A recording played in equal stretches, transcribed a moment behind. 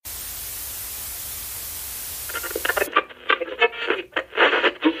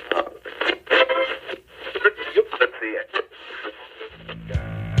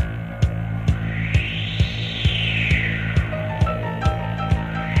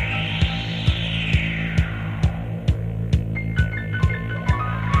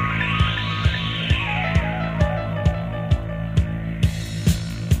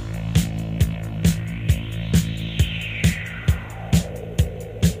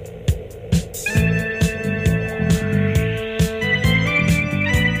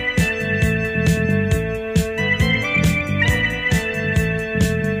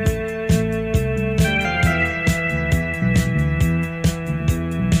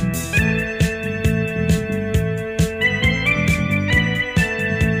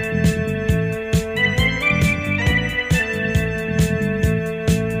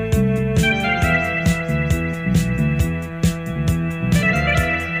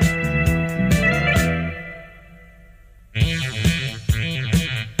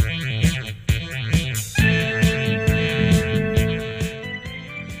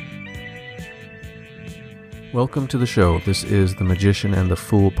Welcome to the show. This is the Magician and the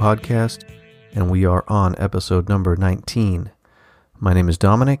Fool podcast, and we are on episode number 19. My name is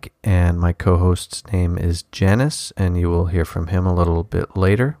Dominic, and my co-host's name is Janice, and you will hear from him a little bit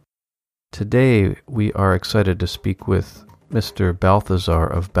later. Today, we are excited to speak with Mr. Balthazar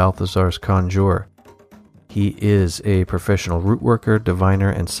of Balthazar's Conjure. He is a professional root worker,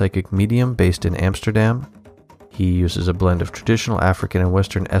 diviner, and psychic medium based in Amsterdam. He uses a blend of traditional African and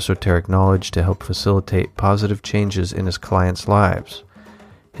Western esoteric knowledge to help facilitate positive changes in his clients' lives.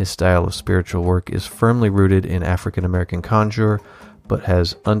 His style of spiritual work is firmly rooted in African American conjure, but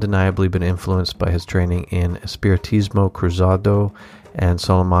has undeniably been influenced by his training in Espiritismo Cruzado and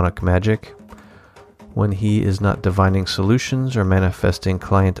Solomonic magic. When he is not divining solutions or manifesting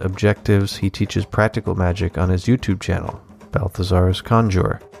client objectives, he teaches practical magic on his YouTube channel, Balthazar's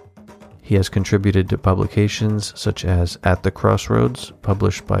Conjure. He has contributed to publications such as At the Crossroads,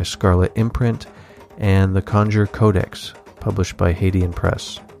 published by Scarlet Imprint, and The Conjure Codex, published by Hadean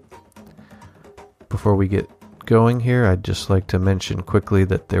Press. Before we get going here, I'd just like to mention quickly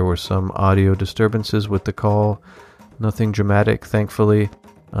that there were some audio disturbances with the call. Nothing dramatic, thankfully.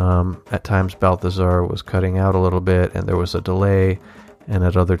 At times Balthazar was cutting out a little bit and there was a delay, and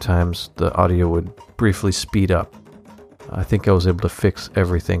at other times the audio would briefly speed up. I think I was able to fix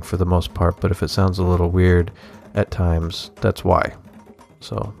everything for the most part, but if it sounds a little weird at times, that's why.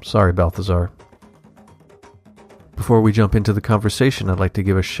 So, sorry Balthazar. Before we jump into the conversation, I'd like to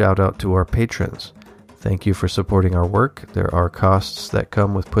give a shout out to our patrons. Thank you for supporting our work. There are costs that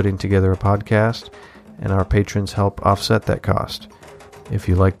come with putting together a podcast, and our patrons help offset that cost. If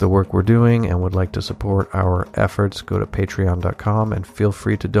you like the work we're doing and would like to support our efforts, go to patreon.com and feel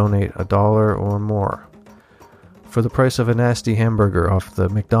free to donate $1 or more. For the price of a nasty hamburger off the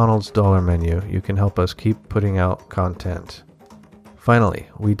McDonald's dollar menu, you can help us keep putting out content. Finally,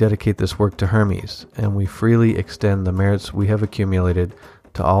 we dedicate this work to Hermes, and we freely extend the merits we have accumulated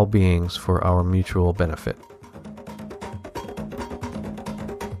to all beings for our mutual benefit.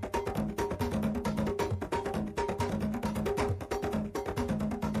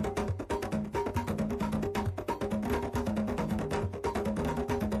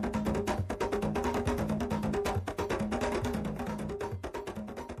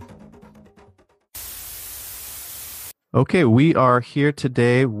 Okay, we are here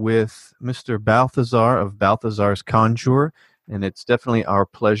today with Mr. Balthazar of Balthazar's Conjure, and it's definitely our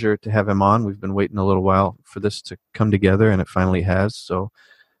pleasure to have him on. We've been waiting a little while for this to come together, and it finally has. So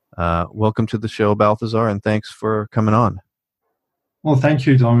welcome to the show, Balthazar, and thanks for coming on. Well, thank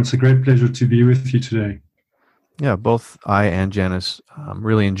you, Dom. It's a great pleasure to be with you today. Yeah, both I and Janice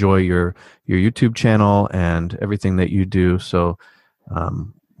really enjoy your YouTube channel and everything that you do, so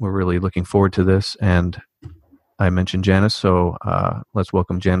we're really looking forward to this. And I mentioned Janice, so let's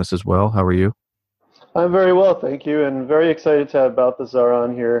welcome Janice as well. How are you? I'm very well, thank you, and very excited to have Balthazar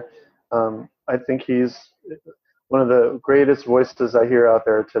on here. I think he's one of the greatest voices I hear out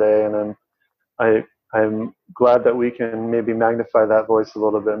there today, and I'm glad that we can maybe magnify that voice a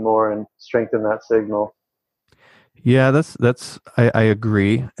little bit more and strengthen that signal. Yeah, I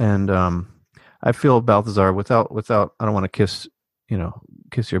agree, and I feel Balthazar without I don't want to kiss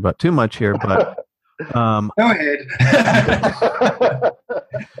your butt too much here, but. Go ahead.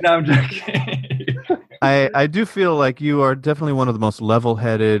 No, I'm joking. I do feel like you are definitely one of the most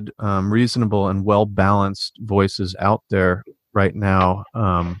level-headed, reasonable, and well-balanced voices out there right now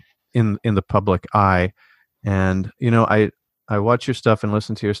in the public eye. And I watch your stuff and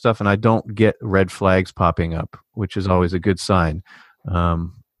listen to your stuff, and I don't get red flags popping up, which is always a good sign.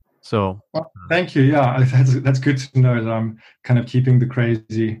 Well, thank you. Yeah, that's good to know that I'm kind of keeping the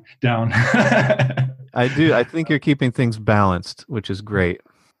crazy down. I do. I think you're keeping things balanced, which is great.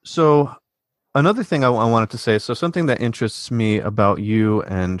 So another thing I wanted to say, so something that interests me about you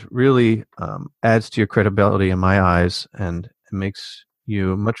and really adds to your credibility in my eyes and makes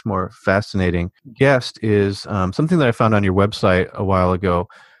you a much more fascinating guest is something that I found on your website a while ago,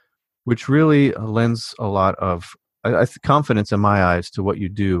 which really lends a lot of confidence in my eyes to what you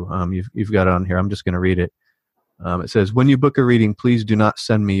do. You've got it on here. I'm just going to read it. It says, when you book a reading, please do not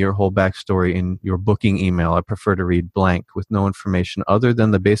send me your whole backstory in your booking email. I prefer to read blank with no information other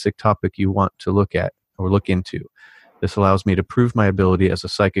than the basic topic you want to look at or look into. This allows me to prove my ability as a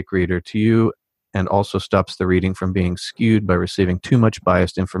psychic reader to you and also stops the reading from being skewed by receiving too much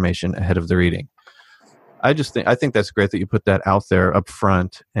biased information ahead of the reading. I think that's great that you put that out there up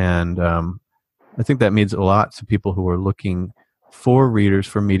front, and I think that means a lot to people who are looking for readers,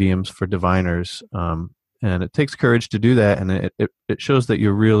 for mediums, for diviners. And it takes courage to do that, and it shows that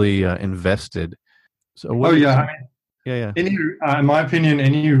you're really invested. So, yeah. In my opinion,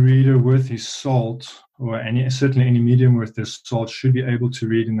 any reader worth his salt or certainly any medium worth their salt should be able to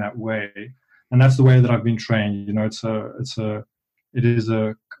read in that way. And that's the way that I've been trained. It is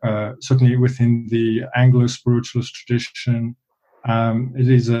certainly within the Anglo spiritualist tradition. It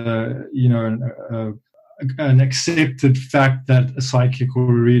is an accepted fact that a psychic or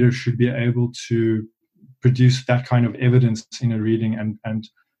a reader should be able to produce that kind of evidence in a reading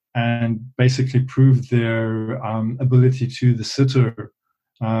and basically prove their ability to the sitter.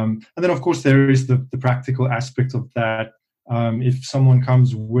 And then, of course, there is the practical aspect of that. If someone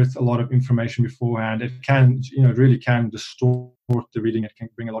comes with a lot of information beforehand, it can, really can distort the reading. It can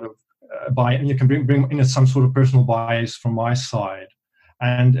bring a lot of bias, and it can bring in some sort of personal bias from my side.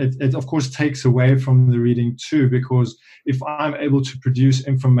 And it, of course, takes away from the reading too, because if I'm able to produce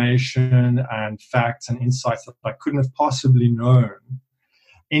information and facts and insights that I couldn't have possibly known,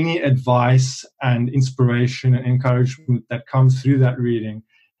 any advice and inspiration and encouragement that comes through that reading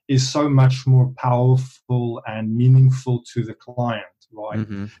is so much more powerful and meaningful to the client, right?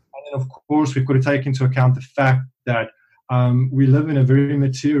 Mm-hmm. And then, of course, we've got to take into account the fact that we live in a very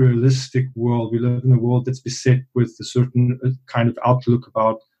materialistic world. We live in a world that's beset with a certain kind of outlook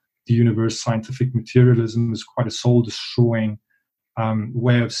about the universe. Scientific materialism is quite a soul-destroying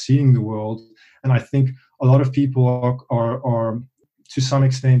way of seeing the world. And I think a lot of people are to some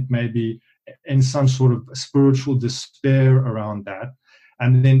extent, maybe in some sort of spiritual despair around that.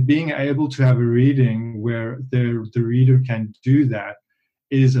 And then being able to have a reading where the reader can do that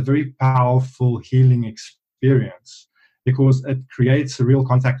is a very powerful healing experience, because it creates a real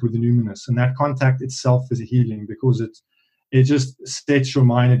contact with the numinous. And that contact itself is a healing, because it just sets your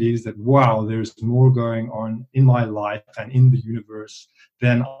mind at ease that, wow, there's more going on in my life and in the universe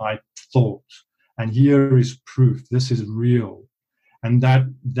than I thought. And here is proof. This is real. And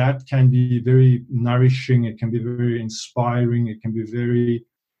that can be very nourishing. It can be very inspiring. It can be very,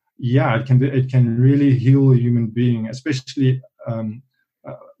 it can really heal a human being, especially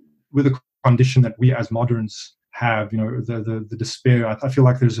with a condition that we as moderns have, the despair. I feel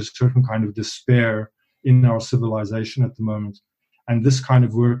like there's a certain kind of despair in our civilization at the moment. And this kind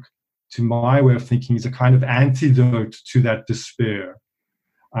of work, to my way of thinking, is a kind of antidote to that despair.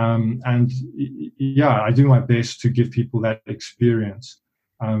 I do my best to give people that experience.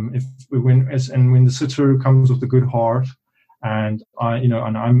 When the sitter comes with a good heart, and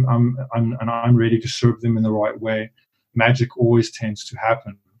I'm ready to serve them in the right way, magic always tends to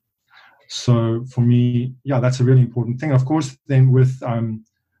happen. So for me, that's a really important thing. Of course, then with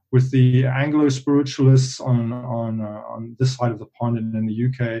the Anglo spiritualists on this side of the pond and in the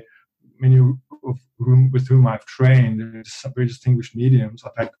UK, many with whom I've trained, some very distinguished mediums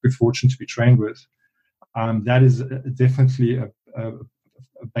I've had good fortune to be trained with. That is definitely a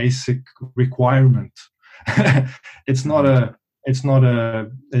basic requirement. It's not a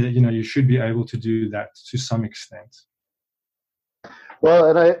you should be able to do that to some extent. Well,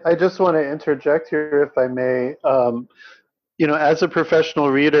 and I just want to interject here, if I may. As a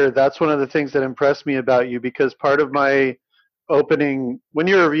professional reader, that's one of the things that impressed me about you, because part of my when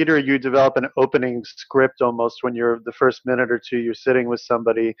you're a reader, you develop an opening script almost. When you're the first minute or two, you're sitting with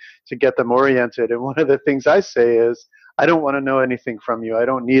somebody to get them oriented. And one of the things I say is, I don't want to know anything from you. I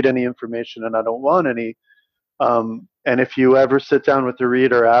don't need any information, and I don't want any. And if you ever sit down with the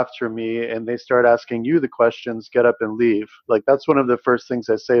reader after me and they start asking you the questions, get up and leave. Like, that's one of the first things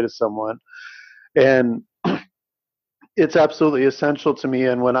I say to someone. And it's absolutely essential to me.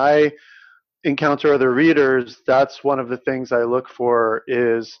 And when I encounter other readers, that's one of the things I look for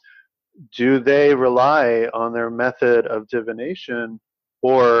is, do they rely on their method of divination,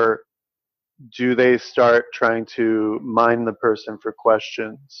 or do they start trying to mine the person for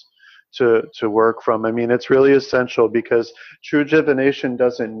questions to work from? I mean, it's really essential, because true divination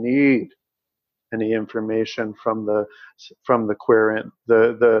doesn't need any information from the querent.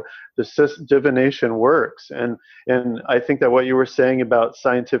 The divination works, and I think that what you were saying about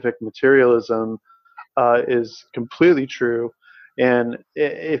scientific materialism is completely true. And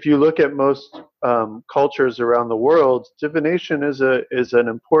if you look at most cultures around the world, divination is an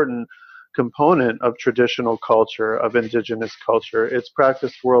important component of traditional culture, of indigenous culture. It's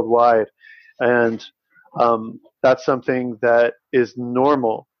practiced worldwide, and that's something that is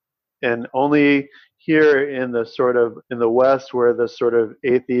normal. And only here in the West, where the sort of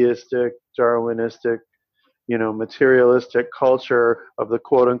atheistic, Darwinistic, materialistic culture of the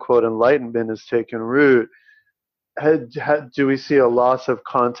quote unquote Enlightenment has taken root, do we see a loss of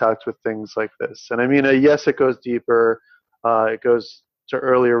contact with things like this? And I mean, yes, it goes deeper, it goes to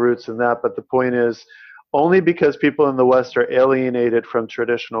earlier roots than that. But the point is, only because people in the West are alienated from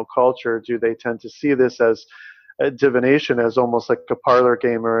traditional culture do they tend to see this as divination as almost like a parlor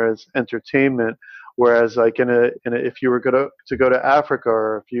game or as entertainment, Whereas like if you were to go to Africa,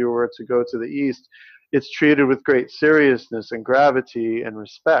 or if you were to go to the East, it's treated with great seriousness and gravity and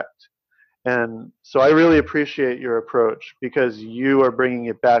respect. And so I really appreciate your approach, because you are bringing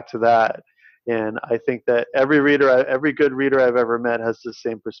it back to that. And I think that every good reader I've ever met has the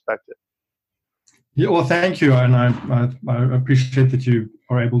same perspective. Yeah, well, thank you, and I appreciate that you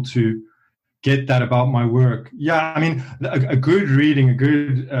are able to get that about my work. Yeah, I mean, a good reading,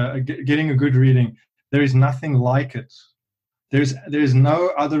 getting a good reading, there is nothing like it. There's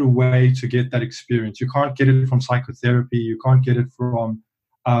no other way to get that experience. You can't get it from psychotherapy. You can't get it from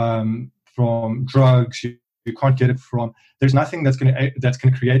drugs. You can't get it from. There's nothing that's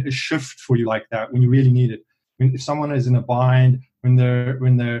gonna create a shift for you like that when you really need it. When if someone is in a bind, when they're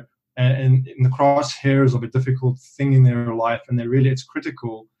in the crosshairs of a difficult thing in their life, and it's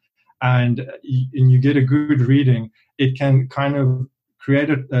critical, and you get a good reading, it can kind of create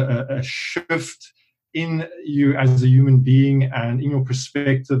a shift in you as a human being and in your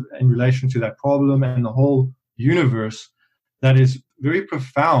perspective in relation to that problem and the whole universe, that is very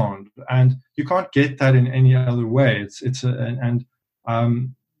profound, and you can't get that in any other way. So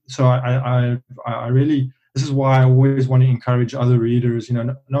I really, this is why I always want to encourage other readers,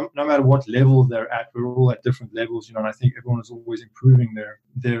 no matter what level they're at. We're all at different levels, and I think everyone is always improving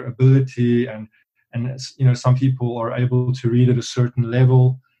their ability, and some people are able to read at a certain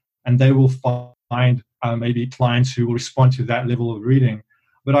level, and they will find maybe clients who will respond to that level of reading.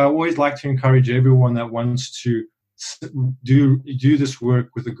 But I always like to encourage everyone that wants to do this work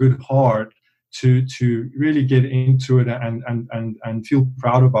with a good heart to really get into it and feel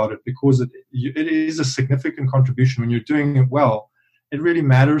proud about it, because it is a significant contribution. When you're doing it well, it really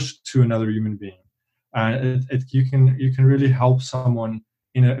matters to another human being. You can really help someone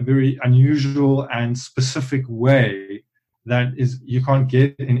in a very unusual and specific way that you can't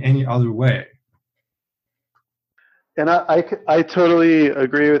get in any other way. And I totally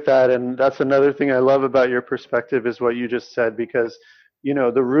agree with that. And that's another thing I love about your perspective, is what you just said, because,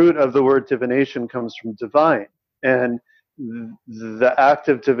 the root of the word divination comes from divine. And the act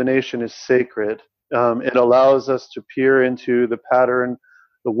of divination is sacred. It allows us to peer into the pattern,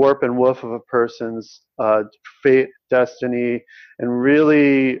 the warp and woof of a person's fate, destiny, and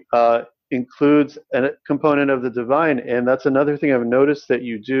really includes a component of the divine. And that's another thing I've noticed that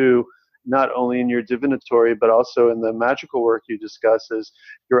you do, not only in your divinatory, but also in the magical work you discuss, is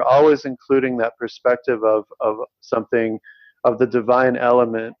you're always including that perspective of something, of the divine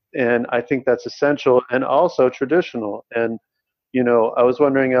element. And I think that's essential and also traditional. And, I was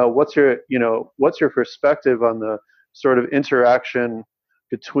wondering, what's your perspective on the sort of interaction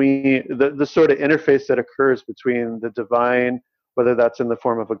between the sort of interface that occurs between the divine, whether that's in the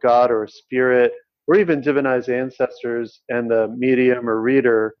form of a god or a spirit, or even divinized ancestors, and the medium or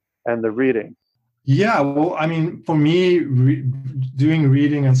reader and the reading? Yeah, well, I mean, for me, doing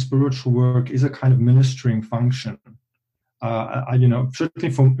reading and spiritual work is a kind of ministering function.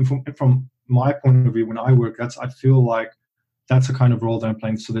 Certainly from my point of view, when I work, I feel like that's a kind of role that I'm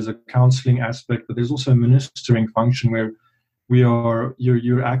playing. So there's a counseling aspect, but there's also a ministering function where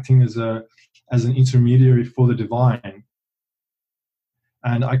you're acting as an intermediary for the divine.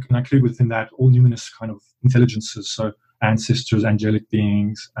 And I can include within that all numinous kind of intelligences, so ancestors, angelic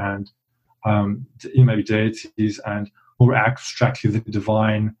beings, and maybe deities, and more abstractly the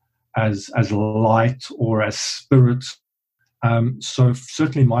divine as light or as spirit. So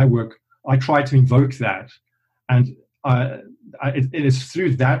certainly my work, I try to invoke that, and it is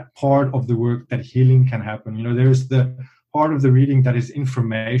through that part of the work that healing can happen. There's the part of the reading that is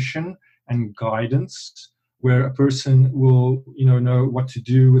information and guidance, where a person will know what to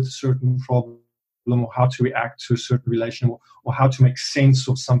do with a certain problem, or how to react to a certain relation, or how to make sense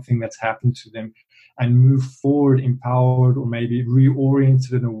of something that's happened to them and move forward empowered, or maybe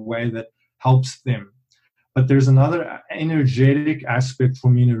reoriented in a way that helps them. But there's another energetic aspect for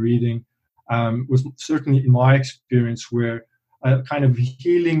me in a reading, was certainly in my experience, where a kind of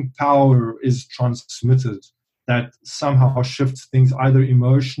healing power is transmitted that somehow shifts things either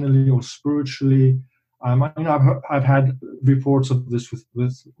emotionally or spiritually. I've had reports of this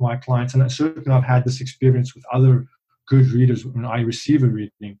with my clients, and certainly I've had this experience with other good readers when I receive a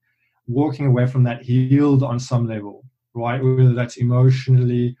reading, walking away from that healed on some level, right? Whether that's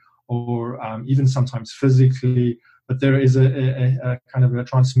emotionally or even sometimes physically, but there is a kind of a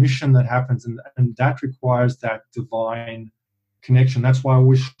transmission that happens, and that requires that divine connection. That's why I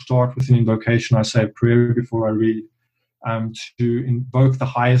always start with an invocation. I say a prayer before I read, to invoke the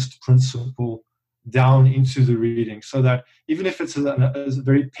highest principle down into the reading, so that even if it's a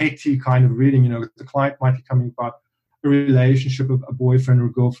very petty kind of reading, the client might be coming about a relationship, a boyfriend or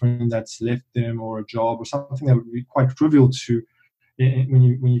girlfriend that's left them, or a job, or something that would be quite trivial to when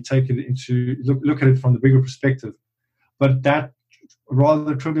you take it into look at it from the bigger perspective. But that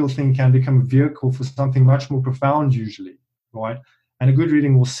rather trivial thing can become a vehicle for something much more profound usually, right? And a good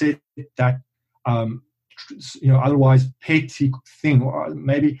reading will set that otherwise petty thing, or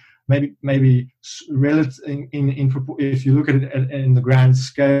maybe relative if you look at it in the grand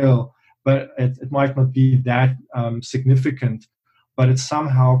scale, but it might not be that significant, but it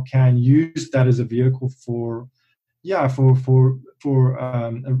somehow can use that as a vehicle for a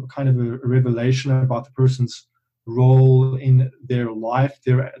kind of a revelation about the person's role in their life,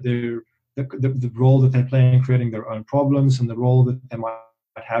 the role that they play in creating their own problems, and the role that they might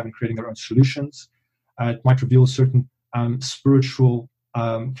have in creating their own solutions. It might reveal certain spiritual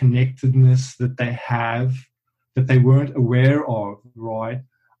connectedness that they have that they weren't aware of, right?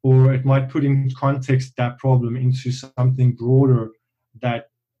 Or it might put in context that problem into something broader that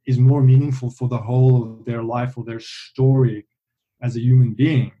is more meaningful for the whole of their life or their story as a human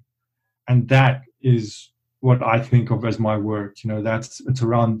being. And that is what I think of as my work. It's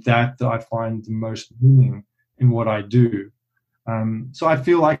around that I find the most meaning in what I do. So I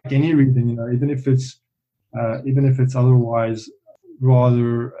feel like any reading, even if it's otherwise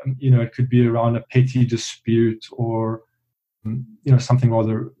rather, it could be around a petty dispute, or something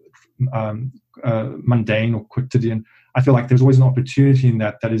rather mundane or quotidian. I feel like there's always an opportunity in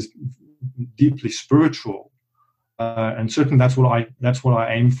that is deeply spiritual, and certainly that's what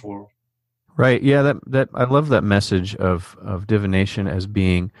I aim for. Right. Yeah. That I love that message of divination as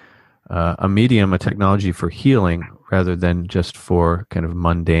being a medium, a technology for healing, rather than just for kind of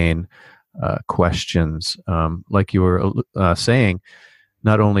mundane questions. Like you were saying,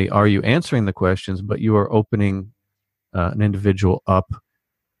 not only are you answering the questions, but you are opening an individual up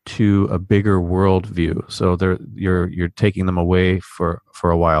to a bigger worldview. So you're taking them away for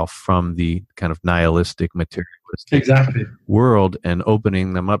a while from the kind of nihilistic, materialistic world, and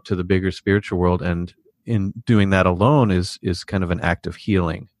opening them up to the bigger spiritual world. And in doing that alone is kind of an act of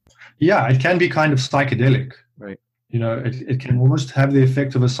healing. Yeah, it can be kind of psychedelic. Right. It can almost have the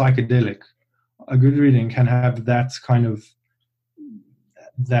effect of a psychedelic. A good reading can have that kind of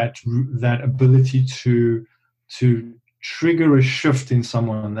that ability to trigger a shift in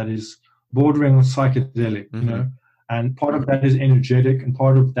someone that is bordering on psychedelic, Mm-hmm. And part of that is energetic, and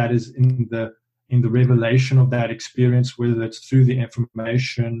part of that is in the revelation of that experience, whether it's through the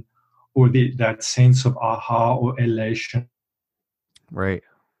information or that sense of aha or elation. Right.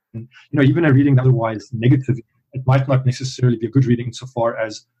 And, even a reading otherwise negative, it might not necessarily be a good reading insofar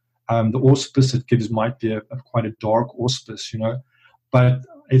as the auspice it gives might be quite a dark auspice, But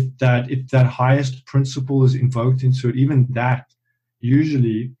if that highest principle is invoked into it, even that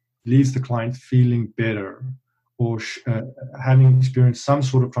usually leaves the client feeling better, or having experienced some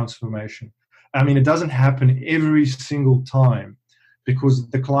sort of transformation. I mean, it doesn't happen every single time, because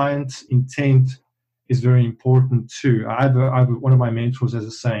the client's intent is very important too. I have one of my mentors has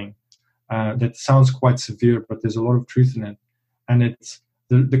a saying that sounds quite severe, but there's a lot of truth in it. And it's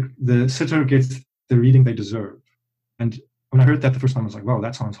the sitter gets the reading they deserve. And when I heard that the first time, I was like, wow,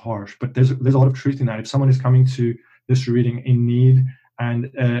 that sounds harsh. But there's a lot of truth in that. If someone is coming to this reading in need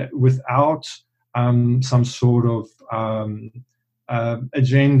and without some sort of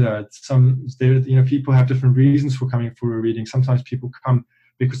agenda, people have different reasons for coming for a reading. Sometimes people come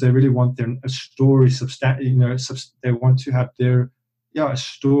because they really want a story, they want to have their a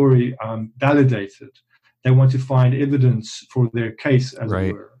story validated. They want to find evidence for their case, as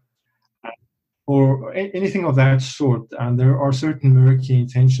it were. Or anything of that sort, and there are certain murky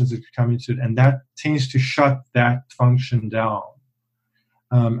intentions that could come into it, and that tends to shut that function down.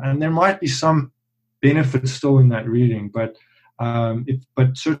 And there might be some benefit still in that reading, but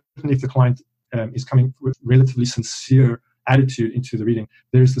certainly if the client is coming with relatively sincere attitude into the reading,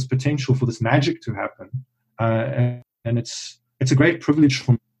 there's this potential for this magic to happen, and it's a great privilege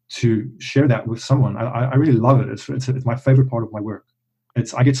for me to share that with someone. I really love it. It's my favorite part of my work.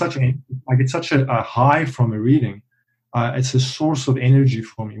 I get such a high from a reading. It's a source of energy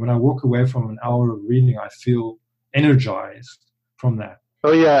for me. When I walk away from an hour of reading, I feel energized from that.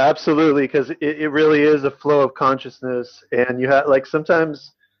 Oh yeah, absolutely. Because it really is a flow of consciousness, and you have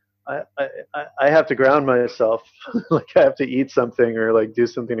sometimes I have to ground myself. Like I have to eat something or do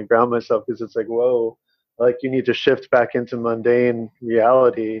something to ground myself, because it's like, whoa, you need to shift back into mundane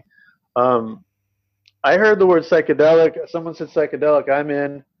reality. I heard the word psychedelic. Someone said psychedelic. I'm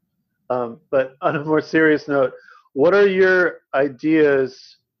in. But on a more serious note, what are your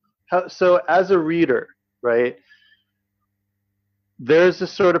ideas? So as a reader, right, there's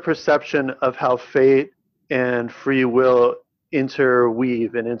this sort of perception of how fate and free will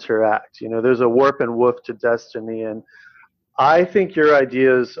interweave and interact. There's a warp and woof to destiny, and I think your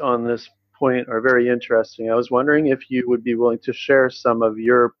ideas on this point are very interesting. I was wondering if you would be willing to share some of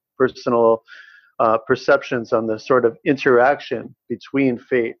your personal perceptions on the sort of interaction between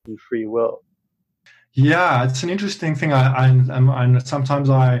fate and free will. Yeah, it's an interesting thing. I sometimes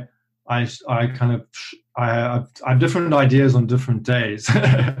I have different ideas on different days,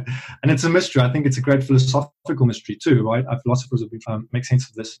 and it's a mystery. I think it's a great philosophical mystery too, right? Philosophers have been make sense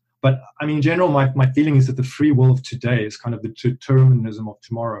of this. But I mean, in general, my feeling is that the free will of today is kind of the determinism of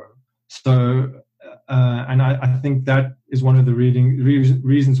tomorrow. So, and I think that is one of the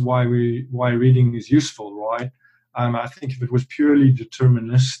reasons why reading is useful, right? I think if it was purely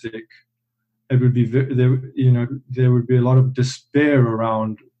deterministic, it would be there would be a lot of despair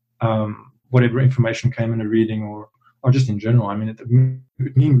around whatever information came in a reading or just in general. I mean, it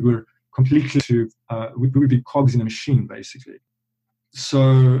would mean we were completely we would be cogs in a machine, basically.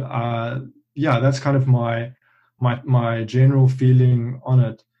 So yeah, that's kind of my general feeling on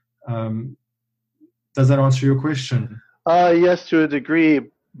it. Does that answer your question? Yes, to a degree.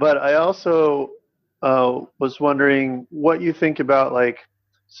 But I also was wondering what you think about, like,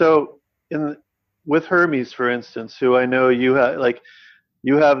 so with Hermes, for instance, who I know you have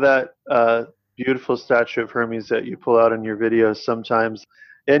that beautiful statue of Hermes that you pull out in your videos sometimes,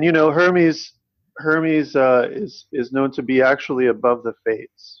 and Hermes is known to be actually above the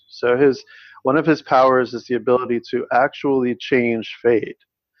fates. So one of his powers is the ability to actually change fate.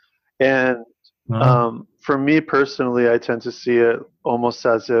 And for me personally, I tend to see it almost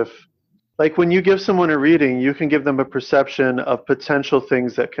as if, like, when you give someone a reading, you can give them a perception of potential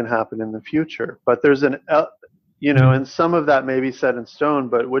things that can happen in the future. But there's and some of that may be set in stone.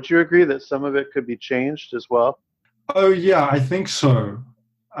 But would you agree that some of it could be changed as well? Oh yeah, I think so.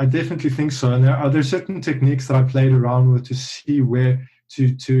 I definitely think so. And there are certain techniques that I played around with to see where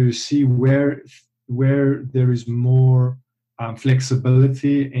there is more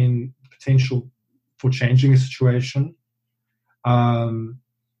flexibility in potential for changing a situation.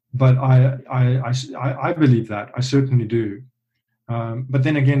 But I believe that. I certainly do. But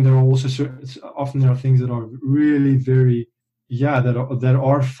then again, there are also often there are things that are really very that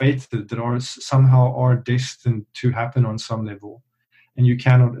are fated, that are somehow destined to happen on some level, and you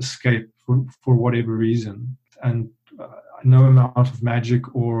cannot escape for whatever reason. And no amount of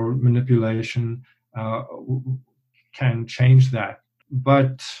magic or manipulation can change that.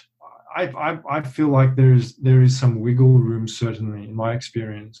 But I feel like there is some wiggle room, certainly in my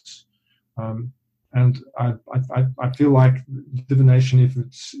experience, and I feel like divination, if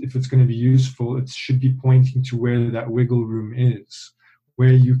it's going to be useful, it should be pointing to where that wiggle room is,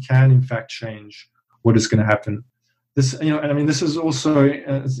 where you can in fact change what is going to happen. This, I mean, this is also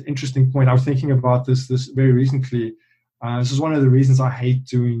an interesting point. I was thinking about this very recently. This is one of the reasons I hate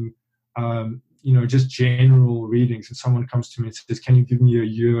doing just general readings. And someone comes to me and says, "Can you give me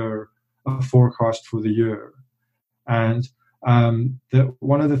a forecast for the year?" And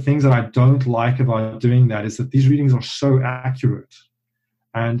one of the things that I don't like about doing that is that these readings are so accurate,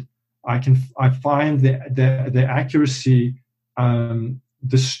 and I find the accuracy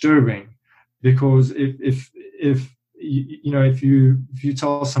disturbing, because if you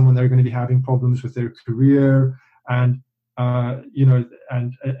tell someone they're going to be having problems with their career, and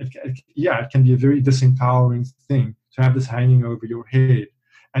it can be a very disempowering thing to have this hanging over your head.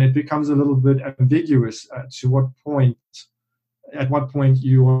 And it becomes a little bit ambiguous at what point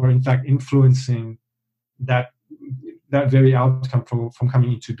you are in fact influencing that very outcome from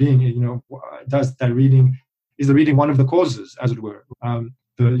coming into being. Is the reading one of the causes, as it were? I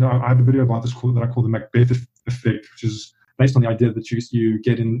have a video about this that I call the Macbeth effect, which is based on the idea that you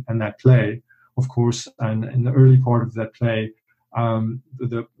get in that play, of course, and in the early part of that play,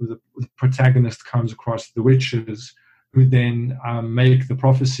 the protagonist comes across the witches, who then make the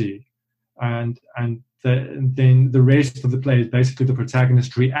prophecy, and then the rest of the play is basically the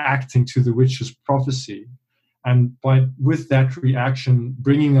protagonist reacting to the witch's prophecy, and with that reaction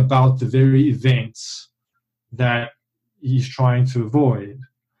bringing about the very events that he's trying to avoid.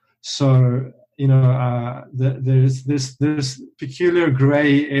 So there's this peculiar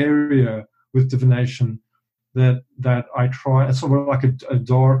gray area with divination that I try. It's sort of like a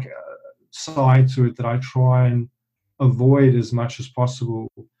dark side to it that I try and avoid as much as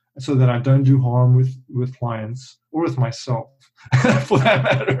possible, so that I don't do harm with clients or with myself, for that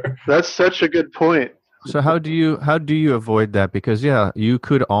matter. That's such a good point. So how do you avoid that? Because you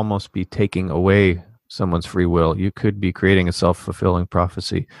could almost be taking away someone's free will. You could be creating a self-fulfilling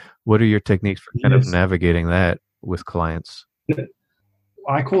prophecy. What are your techniques for kind of navigating that with clients?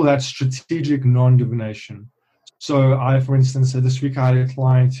 I call that strategic non-divination. So for instance, this week I had a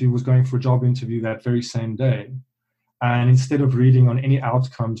client who was going for a job interview that very same day. And instead of reading on any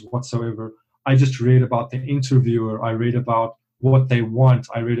outcomes whatsoever, I just read about the interviewer. I read about what they want.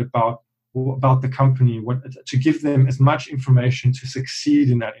 I read about the company, to give them as much information to succeed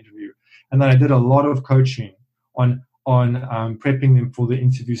in that interview. And then I did a lot of coaching on prepping them for the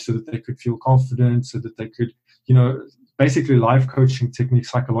interview so that they could feel confident, so that they could, basically life coaching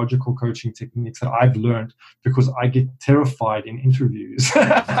techniques, psychological coaching techniques that I've learned because I get terrified in interviews.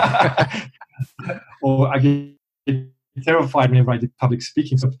 Or I get terrified whenever I do public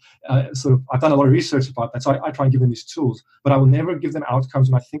speaking. So I've done a lot of research about that. So I try and give them these tools, but I will never give them outcomes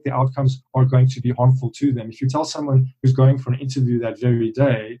when I think the outcomes are going to be harmful to them. If you tell someone who's going for an interview that very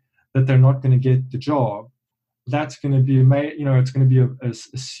day that they're not going to get the job, that's going to be it's going to be a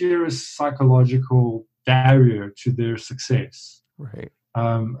serious psychological barrier to their success. Right.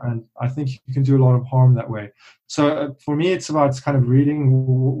 And I think you can do a lot of harm that way. So for me, it's about kind of reading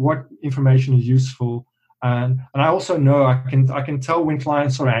what information is useful. And I also know I can tell when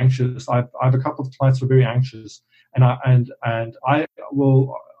clients are anxious. I have a couple of clients who are very anxious, and I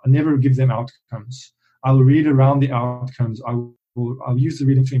will never give them outcomes. I will read around the outcomes. I'll use the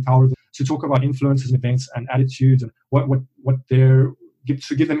reading to empower them, to talk about influences and events and attitudes and what to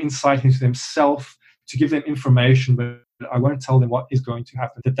give them insight into themselves, to give them information, but I won't tell them what is going to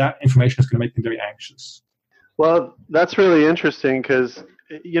happen. That information is going to make them very anxious. Well, that's really interesting because,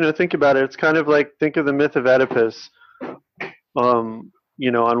 think about it. It's kind of like, think of the myth of Oedipus, on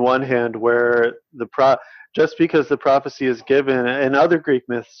one hand, where just because the prophecy is given, and other Greek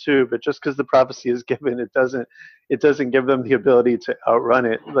myths too, but just because the prophecy is given, it doesn't give them the ability to outrun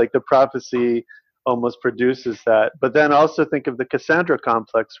it. Like the prophecy almost produces that. But then also think of the Cassandra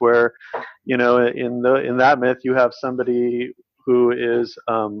complex, where, in that myth you have somebody who is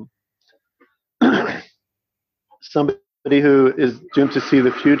somebody who is doomed to see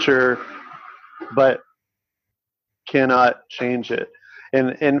the future, but cannot change it.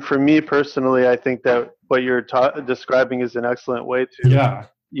 And for me personally, I think that what you're describing is an excellent way to,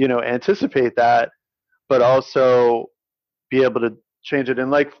 anticipate that, but also be able to change it.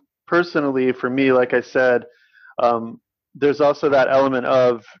 And like personally, for me, like I said, there's also that element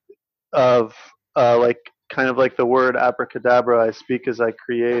of like kind of like the word abracadabra, I speak as I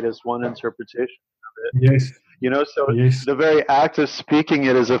create, as one interpretation of it. Yes. Yes. The very act of speaking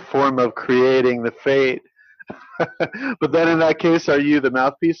it is a form of creating the fate. But then in that case, are you the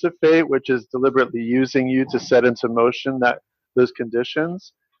mouthpiece of fate, which is deliberately using you to set into motion those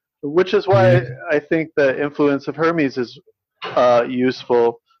conditions? Which is why I think the influence of Hermes is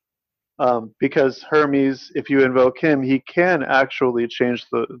useful, because Hermes, if you invoke him, he can actually change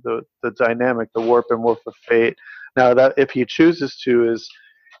the dynamic, the warp and woof of fate. Now, that if he chooses to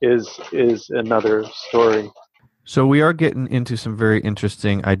is another story. So we are getting into some very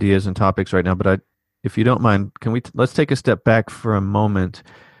interesting ideas and topics right now, but if you don't mind, let's take a step back for a moment.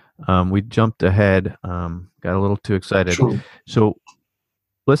 We jumped ahead, got a little too excited. Sure. So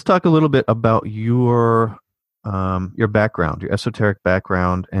let's talk a little bit about your background, your esoteric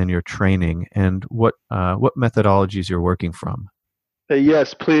background, and your training, and what methodologies you're working from.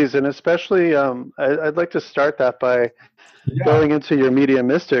 Yes, please, and especially I'd like to start that by going into your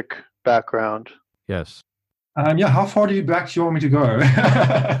mediumistic background. Yes. How far back do you want me to go?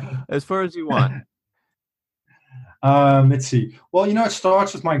 As far as you want. Let's see. Well, it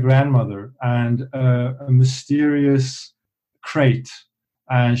starts with my grandmother and a mysterious crate.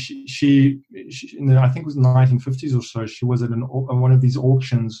 And she I think it was in the 1950s or so, she was at one of these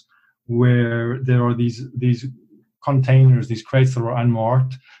auctions where there are these containers, these crates that are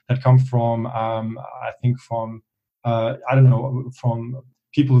unmarked, that come from, I think from, from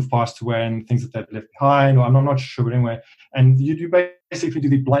people who've passed away and things that they've left behind, or I'm not sure, but anyway. And you basically do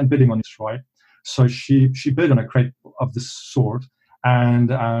the blind bidding on this, right? So she bid on a crate of this sort, and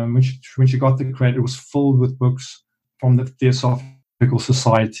when she got the crate, it was filled with books from the Theosophical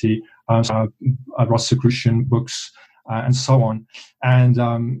Society, Rosicrucian books, and so on. And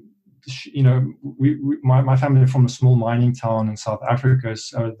my family are from a small mining town in South Africa,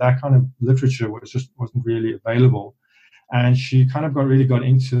 so that kind of literature wasn't really available. And she kind of got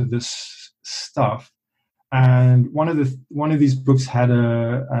into this stuff. And one of these books had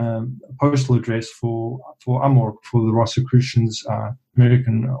a postal address for Amor, for the Rosicrucians,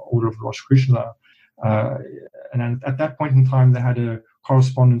 American Order of the Rosicrucians. And at that point in time, they had a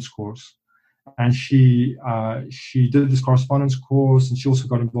correspondence course. And she did this correspondence course, and she also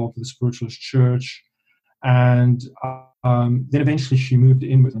got involved with the Spiritualist Church. And then eventually she moved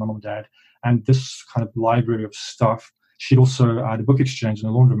in with my mom and dad. And this kind of library of stuff she'd also had a book exchange and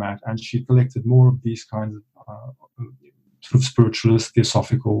a laundromat, and she collected more of these kinds of sort of spiritualist,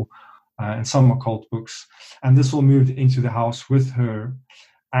 theosophical, and some occult books. And this all moved into the house with her.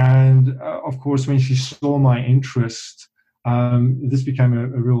 And of course, when she saw my interest, this became a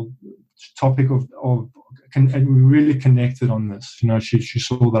real topic and we really connected on this. She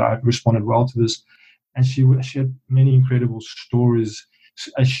saw that I responded well to this, and she had many incredible stories.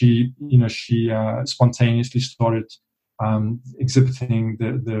 As she spontaneously started exhibiting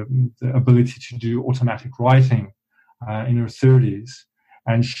the ability to do automatic writing in her 30s.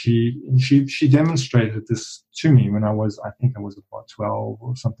 And she demonstrated this to me when I think I was about 12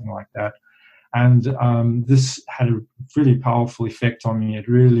 or something like that. And this had a really powerful effect on me. It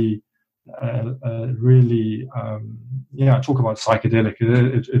really, talk about psychedelic.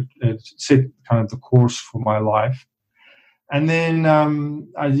 It set kind of the course for my life. And then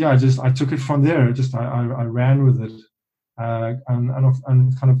I took it from there. I ran with it,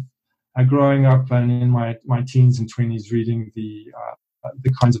 and kind of growing up and in my teens and 20s, reading the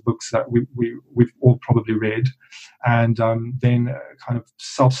kinds of books that we've all probably read, and then kind of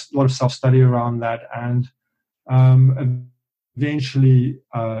a lot of self-study around that, and eventually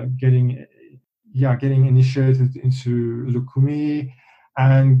getting initiated into Lukumi,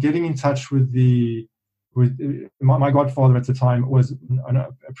 and getting in touch with my godfather at the time was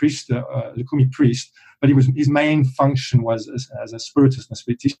a priest, a Lukumi priest, but his main function was as a spiritist, a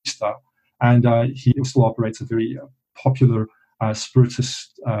spiritista, and he still operates a very popular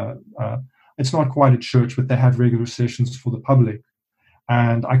spiritist. It's not quite a church, but they have regular sessions for the public.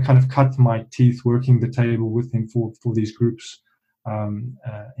 And I kind of cut my teeth working the table with him for these groups in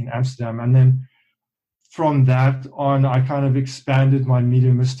Amsterdam. And then from that on, I kind of expanded my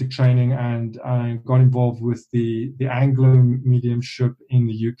mediumistic training, and I got involved with the Anglo mediumship in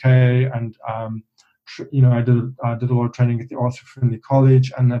the UK. And I did a lot of training at the Arthur Findlay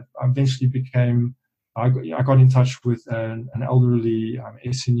College, and that eventually I got in touch with an elderly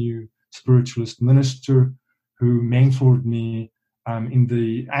SNU spiritualist minister who mentored me in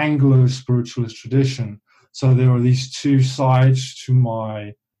the Anglo spiritualist tradition. So there are these two sides to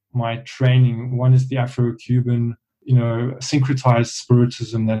my training. One is the Afro-Cuban, syncretized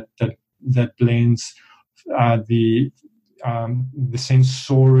spiritism that blends the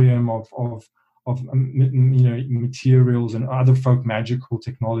sensorium of materials and other folk magical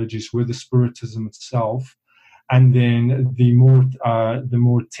technologies with the spiritism itself, and then the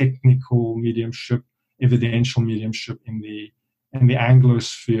more technical mediumship, evidential mediumship in the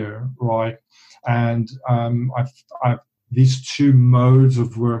Anglosphere, right? And these two modes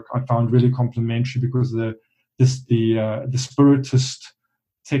of work I found really complementary, because the spiritist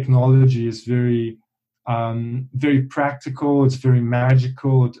technology is very very practical. It's very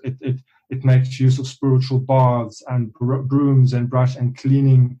magical. It makes use of spiritual baths and brooms and brush and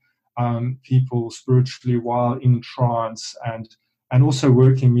cleaning people spiritually while in trance, and also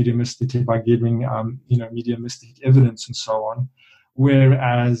working mediumistically by giving mediumistic evidence and so on.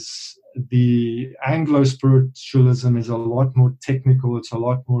 Whereas the Anglo spiritualism is a lot more technical. It's a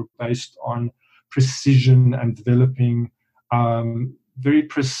lot more based on precision and developing very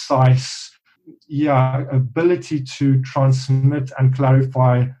precise ability to transmit and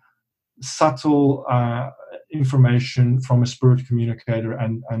clarify subtle information from a spirit communicator,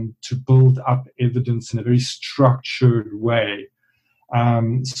 and to build up evidence in a very structured way.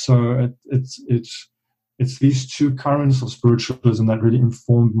 So it's these two currents of spiritualism that really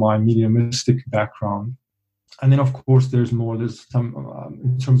informed my mediumistic background. And then, of course, there's some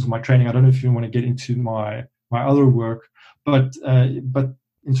in terms of my training. I don't know if you want to get into my other work, but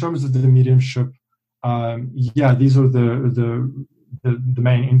in terms of the mediumship, these are the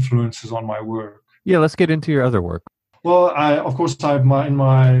main influences on my work. Yeah, let's get into your other work. Well, in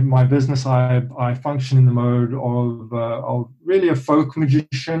my business, I function in the mode of really a folk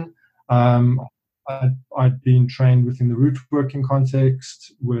magician. I'd been trained within the root working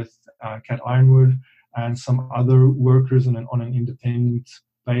context with Cat Ironwood and some other workers on an independent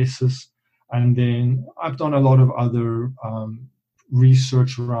basis. And then I've done a lot of other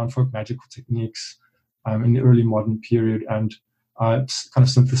research around folk magical techniques in the early modern period, and I've kind of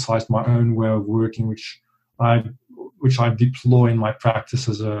synthesized my own way of working, which I deploy in my practice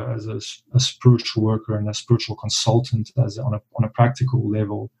as a spiritual worker and a spiritual consultant, on a practical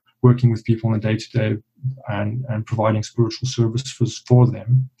level, working with people on a day-to-day and providing spiritual services for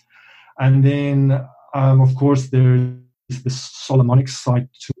them. And then, of course, there's the Solomonic side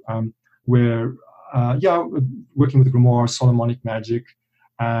too, where working with grimoire, Solomonic magic,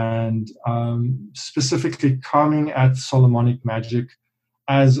 and specifically coming at Solomonic magic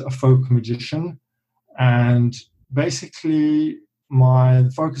as a folk magician, and basically, my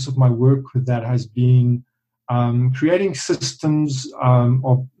focus of my work with that has been creating systems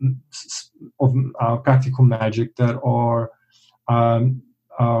of practical magic that um,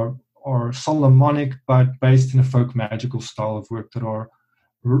 are Solomonic, but based in a folk magical style of work that are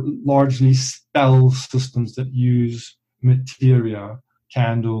largely spell systems that use materia,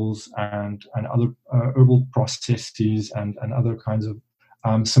 candles, and other herbal processes and other kinds of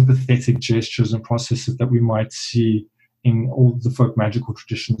sympathetic gestures and processes that we might see in all the folk magical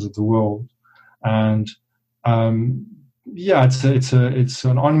traditions of the world. And it's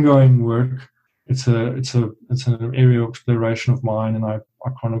an ongoing work. It's an area of exploration of mine, and I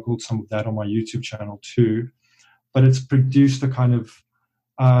chronicled some of that on my YouTube channel too. But it's produced a kind of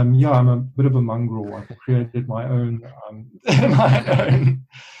I'm a bit of a mongrel. I've created my own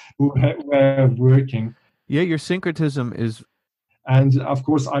way of working. Yeah, your syncretism is. And of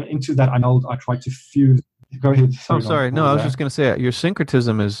course, I'm into that. I try to fuse. Go ahead. Sorry. No, I was just going to say your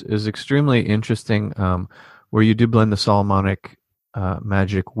syncretism is extremely interesting, where you do blend the Solomonic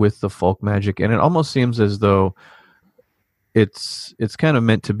magic with the folk magic, and it almost seems as though it's kind of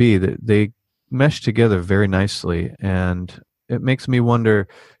meant to be that they mesh together very nicely, and it makes me wonder: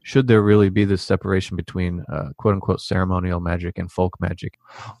 should there really be this separation between "quote unquote" ceremonial magic and folk magic?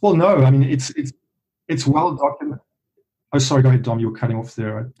 Well, no. I mean, it's well documented. Oh, sorry. Go ahead, Dom. You were cutting off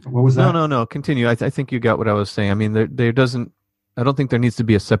there. What was that? No. Continue. I think you got what I was saying. I mean, there doesn't. I don't think there needs to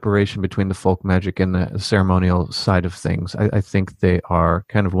be a separation between the folk magic and the ceremonial side of things. I think they are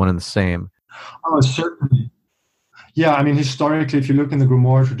kind of one and the same. Oh, certainly. Yeah, I mean, historically, if you look in the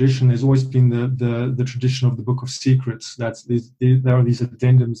grimoire tradition, there's always been the tradition of the Book of Secrets. There are these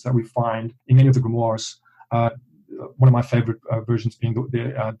addendums that we find in many of the grimoires. One of my favorite versions being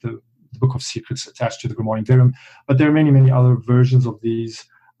the Book of Secrets attached to the Grimoire in Verum. But there are many other versions of these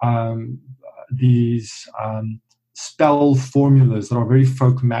spell formulas that are very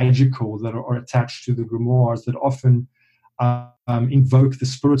folk magical that are attached to the grimoires that often invoke the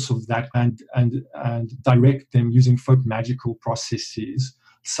spirits of that and direct them using folk magical processes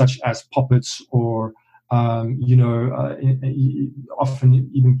such as puppets or often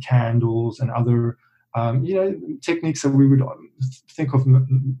even candles and other techniques that we would think of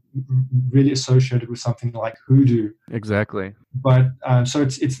really associated with something like hoodoo. Exactly. But so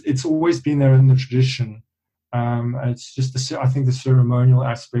it's always been there in the tradition. It's just I think the ceremonial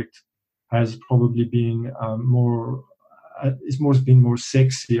aspect has probably been more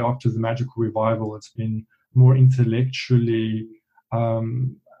sexy after the magical revival. It's been more intellectually, I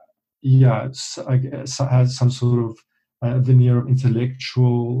guess it has some sort of veneer of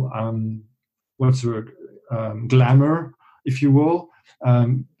intellectual, glamour, if you will,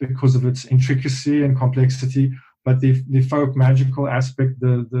 because of its intricacy and complexity. But the folk magical aspect,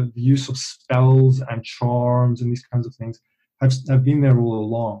 the use of spells and charms and these kinds of things have been there all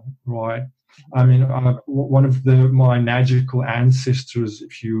along, right? I mean, one of my magical ancestors,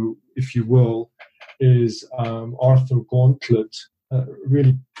 if you will, is Arthur Gauntlet, a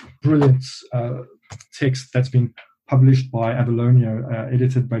really brilliant text that's been published by Avalonia,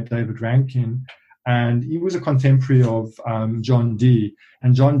 edited by David Rankin. And he was a contemporary of John Dee.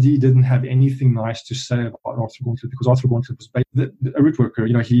 And John Dee didn't have anything nice to say about Arthur Gauntlet because Arthur Gauntlet was a root worker.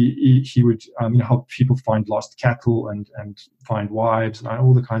 He would help people find lost cattle and find wives and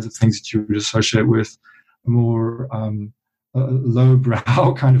all the kinds of things that you would associate with more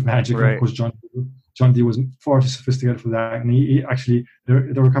lowbrow kind of magic. Right. And of course, John Dee was far too sophisticated for that. And he actually,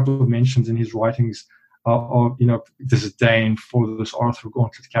 there were a couple of mentions in his writings of disdain for this Arthur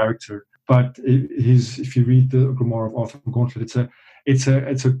Gauntlet character. But if you read the Grimoire of Arthur Gauntlet, it's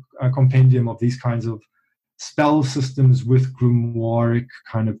a compendium of these kinds of spell systems with grimoire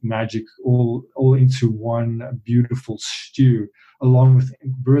kind of magic, all into one beautiful stew, along with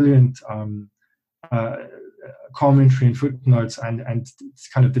brilliant commentary and footnotes and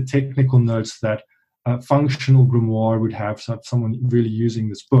kind of the technical notes that functional grimoire would have. So someone really using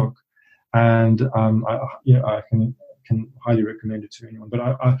this book, and I can highly recommend it to anyone. But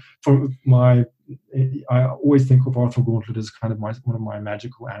I always think of Arthur Gauntlet as kind of one of my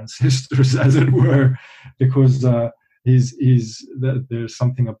magical ancestors, as it were, because there's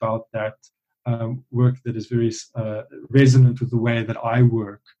something about that work that is very resonant with the way that I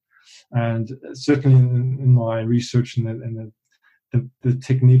work, and certainly in my research and the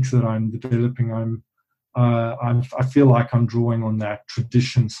techniques that I'm developing, I feel like I'm drawing on that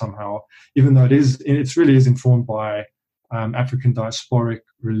tradition somehow, even though it really is informed by African diasporic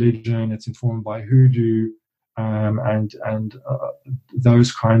religion. It's informed by hoodoo and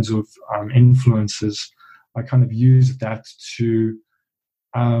those kinds of influences. I kind of use that to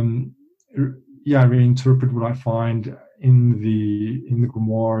reinterpret what I find in the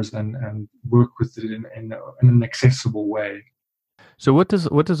grimoires and work with it in an accessible way. So what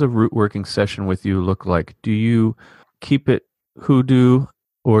does a root working session with you look like? Do you keep it hoodoo,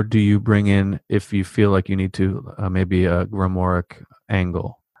 or do you bring in, if you feel like you need to, maybe a grimoire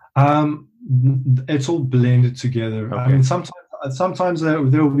angle? It's all blended together. Okay. I mean, sometimes there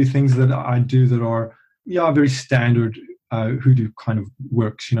will be things that I do that are very standard hoodoo kind of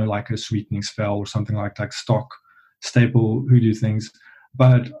works, like a sweetening spell or something like stock staple hoodoo things.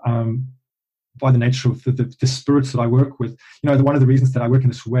 But by the nature of the spirits that I work with, one of the reasons that I work in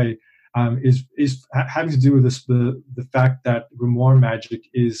this way is having to do with the fact that grimoire magic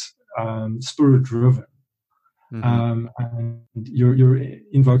is spirit driven. Mm-hmm. And you're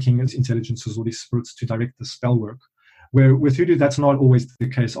invoking these intelligences or these spirits to direct the spell work. Where with hoodoo, that's not always the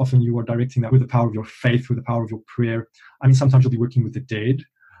case. Often you are directing that with the power of your faith, with the power of your prayer. I mean, sometimes you'll be working with the dead,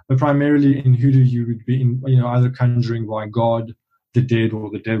 but primarily in hoodoo, you would be either conjuring by God, the dead, or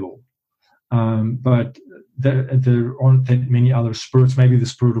the devil. But there aren't that many other spirits. Maybe the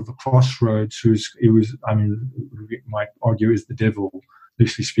spirit of the crossroads, we might argue is the devil,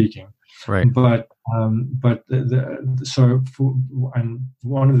 loosely speaking. Right. But one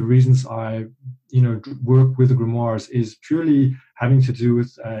of the reasons I work with the grimoires is purely having to do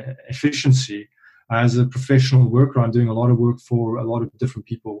with efficiency. As a professional worker, I'm doing a lot of work for a lot of different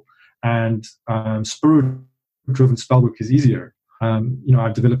people, and spirit-driven spell work is easier.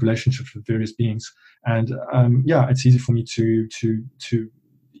 I've developed relationships with various beings, and it's easy for me to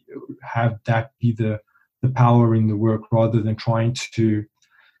have that be the power in the work, rather than trying to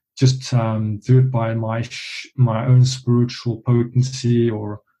just do it by my own spiritual potency,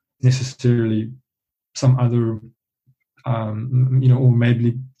 or necessarily some other, or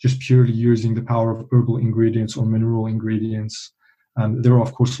maybe just purely using the power of herbal ingredients or mineral ingredients. There are,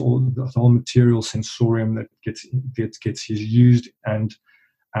 of course, the whole material sensorium that gets used, and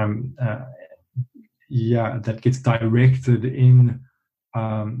that gets directed in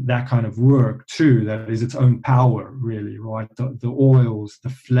that kind of work too. That is its own power, really, right? The oils, the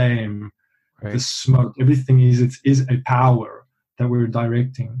flame, right, the smoke, everything is a power that we're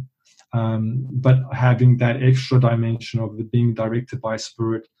directing. But having that extra dimension of it being directed by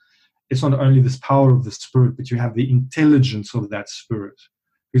spirit, it's not only this power of the spirit, but you have the intelligence of that spirit,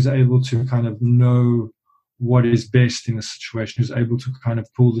 who's able to kind of know what is best in a situation, who's able to kind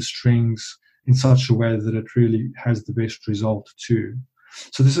of pull the strings in such a way that it really has the best result too.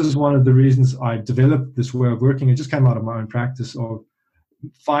 So this is one of the reasons I developed this way of working. It just came out of my own practice of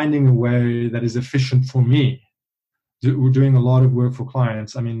finding a way that is efficient for me. We're doing a lot of work for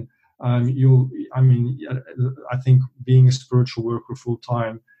clients. I think being a spiritual worker full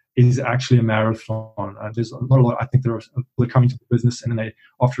time is actually a marathon. There's not a lot. I think they're coming to the business, and then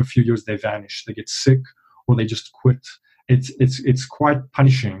after a few years they vanish. They get sick, or they just quit. It's quite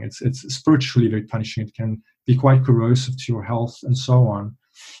punishing. It's spiritually very punishing. It can be quite corrosive to your health and so on.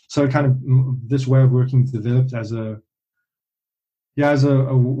 So kind of this way of working developed as a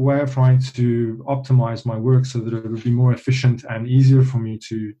way of trying to optimize my work so that it would be more efficient and easier for me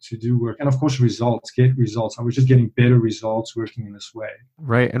to do work. And of course, get results. I was just getting better results working in this way.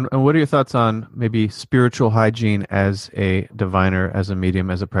 Right. And what are your thoughts on maybe spiritual hygiene as a diviner, as a medium,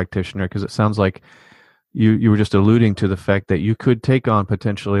 as a practitioner? Because it sounds like you were just alluding to the fact that you could take on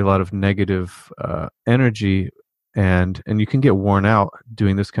potentially a lot of negative energy, and you can get worn out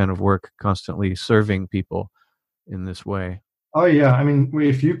doing this kind of work, constantly serving people in this way. Oh yeah, I mean,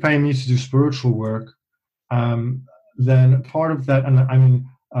 if you pay me to do spiritual work, then part of that, and I mean,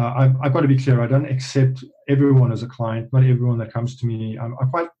 I've got to be clear, I don't accept everyone as a client. Not everyone that comes to me. I'm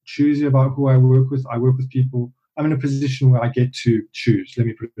quite choosy about who I work with. I work with people. I'm in a position where I get to choose. Let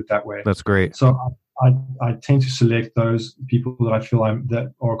me put it that way. That's great. So I tend to select those people that I feel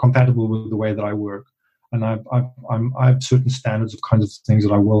that are compatible with the way that I work, and I have certain standards of kinds of things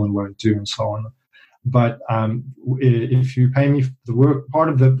that I will and won't do, and so on. But if you pay me for the work, part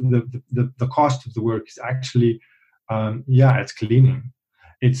of the cost of the work is actually, it's cleaning.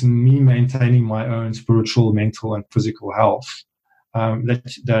 It's me maintaining my own spiritual, mental, and physical health.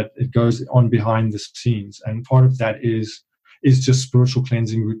 That it goes on behind the scenes, and part of that is just spiritual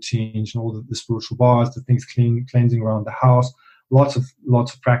cleansing routines and all the spiritual baths, the things cleansing around the house, lots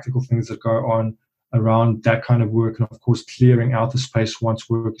of practical things that go on around that kind of work, and of course clearing out the space once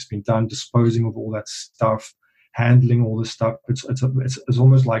work has been done, disposing of all that stuff, handling all this stuff. It's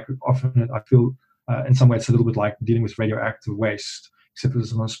almost like, often I feel in some way it's a little bit like dealing with radioactive waste, except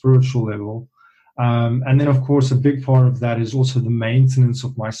it's on a spiritual level. And then of course a big part of that is also the maintenance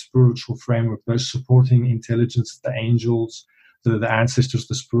of my spiritual framework, those supporting intelligence, the angels, the ancestors,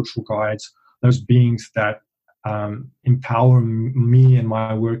 the spiritual guides, those beings that empower me and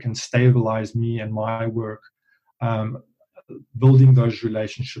my work and stabilize me and my work, building those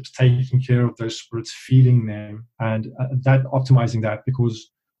relationships, taking care of those spirits, feeding them, and that optimizing that,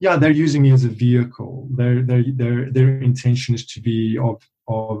 because they're using me as a vehicle. Their intention is to be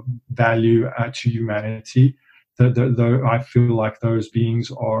of value to humanity. I feel like those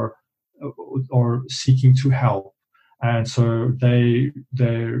beings are seeking to help, and so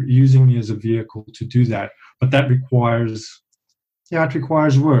they're using me as a vehicle to do that. But that requires it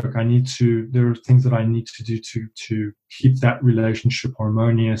requires work. There are things that I need to do to keep that relationship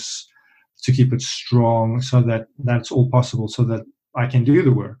harmonious, to keep it strong, so that that's all possible, so that I can do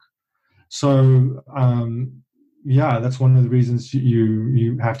the work. So, that's one of the reasons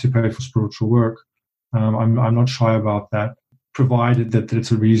you have to pay for spiritual work. I'm not shy about that, provided that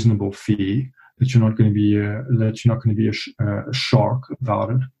it's a reasonable fee, that you're not going to be a shark about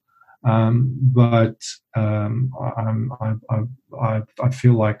it. But I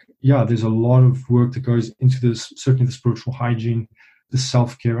feel like there's a lot of work that goes into this, certainly the spiritual hygiene, the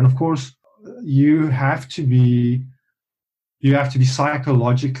self-care, and of course you have to be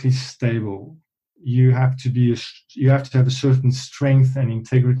psychologically stable. You have to have a certain strength and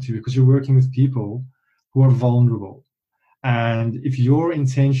integrity, because you're working with people who are vulnerable. And if your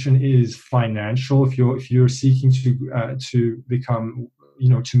intention is financial, if you're seeking to become,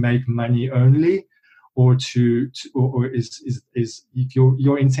 to make money only, or is if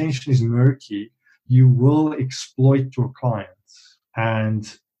your intention is murky, you will exploit your clients,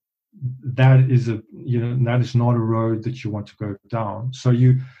 and that is not a road that you want to go down. So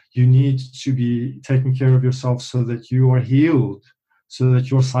you need to be taking care of yourself, so that you are healed, so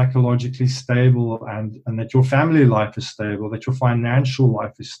that you're psychologically stable, and that your family life is stable, that your financial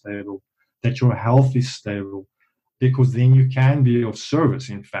life is stable, that your health is stable, because then you can be of service.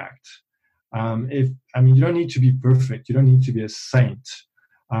 In fact, you don't need to be perfect. You don't need to be a saint.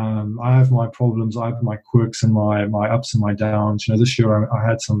 I have my problems, I have my quirks and my ups and my downs. This year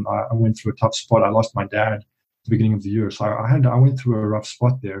I went through a tough spot. I lost my dad at the beginning of the year, so I went through a rough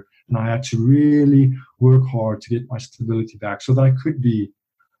spot there, and I had to really work hard to get my stability back, so that I could be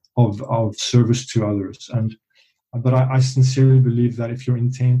of service to others. But I sincerely believe that if your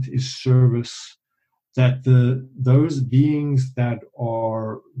intent is service, that those beings that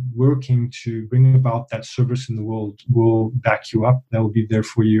are working to bring about that service in the world will back you up. They'll be there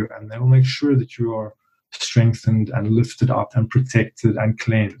for you, and they will make sure that you are strengthened and lifted up and protected and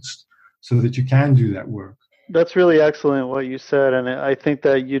cleansed, so that you can do that work. That's really excellent what you said, and I think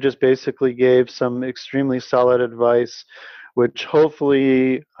that you just basically gave some extremely solid advice, which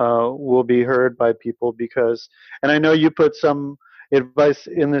hopefully will be heard by people, and I know you put some advice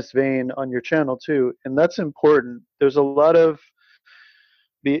in this vein on your channel too, and that's important. There's a lot of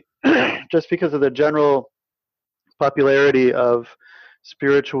just because of the general popularity of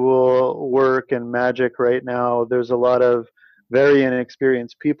spiritual work and magic right now, there's a lot of very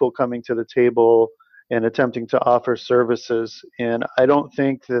inexperienced people coming to the table and attempting to offer services, and I don't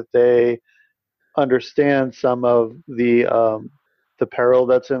think that they understand some of the peril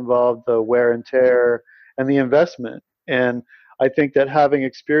that's involved, the wear and tear, and the investment. And I think that having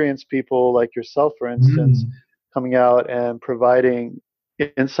experienced people like yourself, for instance, coming out and providing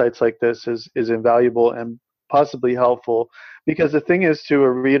insights like this is invaluable and possibly helpful, because the thing is, to a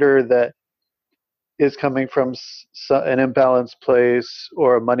reader that is coming from an imbalanced place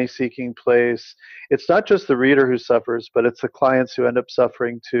or a money-seeking place, it's not just the reader who suffers, but it's the clients who end up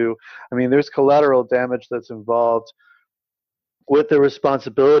suffering too. I mean, there's collateral damage that's involved with the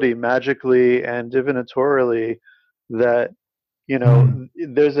responsibility, magically and divinatorially, that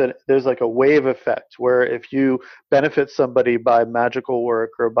there's like a wave effect, where if you benefit somebody by magical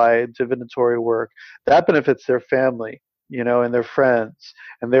work or by divinatory work, that benefits their family, and their friends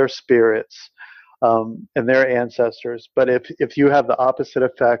and their spirits, and their ancestors. But if you have the opposite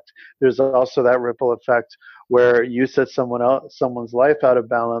effect, there's also that ripple effect where you set someone's life out of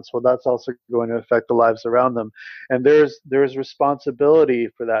balance. Well, that's also going to affect the lives around them, and there's responsibility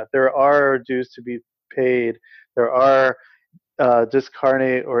for that. There are dues to be paid. There are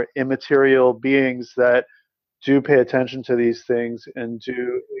discarnate or immaterial beings that do pay attention to these things and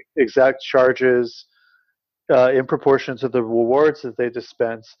do exact charges in proportion to the rewards that they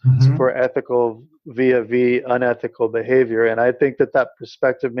dispense for ethical via unethical behavior. And I think that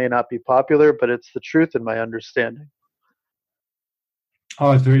perspective may not be popular, but it's the truth in my understanding.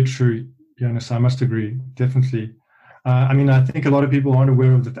 Oh, it's very true, Jonas. I must agree, definitely. I think a lot of people aren't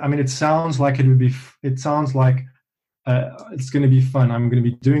aware of that. It sounds like it's going to be fun. I'm going to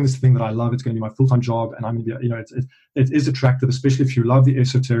be doing this thing that I love. It's going to be my full-time job, and I'm going to be, it is attractive, especially if you love the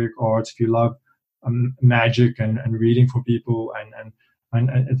esoteric arts, if you love magic and reading for people, and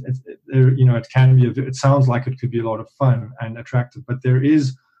it can be. It sounds like it could be a lot of fun and attractive, but there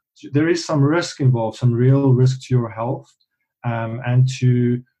is some risk involved, some real risk to your health, and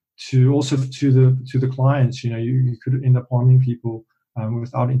to also to the clients. You could end up harming people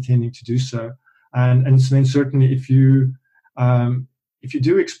without intending to do so. And then certainly if you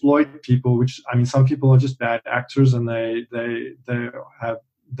do exploit people, which, I mean, some people are just bad actors, and they don't have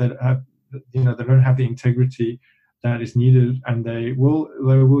the integrity that is needed, and they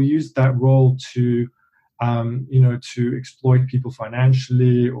will use that role to to exploit people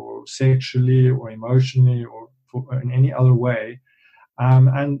financially or sexually or emotionally or in any other way,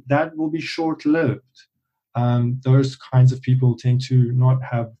 and that will be short-lived. Those kinds of people tend to not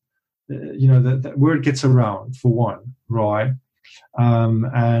have, that word gets around, for one, right?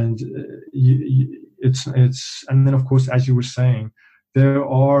 And it's and then, of course, as you were saying, there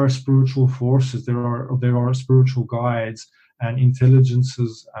are spiritual forces, there are spiritual guides and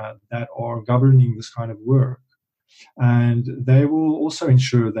intelligences that are governing this kind of work, and they will also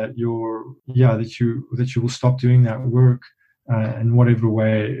ensure that you will stop doing that work in whatever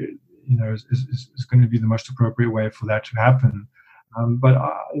way is going to be the most appropriate way for that to happen. But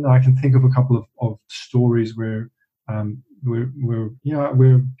I can think of a couple of stories where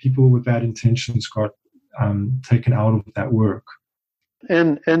people with bad intentions got taken out of that work.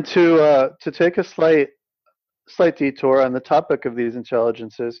 And to take a slight detour on the topic of these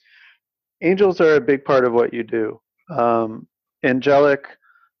intelligences, angels are a big part of what you do. The angelic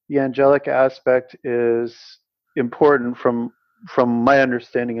aspect is important from my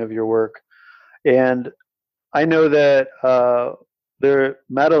understanding of your work, and I know that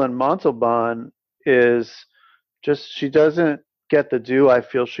Madeleine Montalban is she doesn't get the due I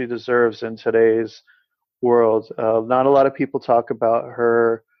feel she deserves in today's world. Not a lot of people talk about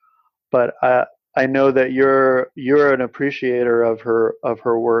her, but I know that you're an appreciator of her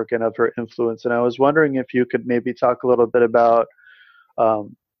work and of her influence, and I was wondering if you could maybe talk a little bit about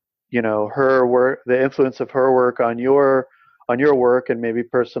her work, the influence of her work on your work, and maybe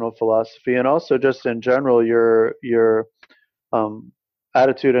personal philosophy, and also just in general your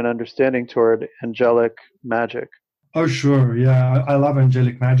attitude and understanding toward angelic magic. Oh, sure. Yeah, I love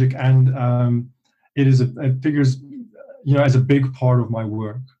angelic magic, and it figures, as a big part of my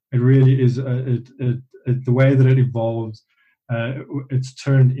work. It really is. The way that it evolved, it's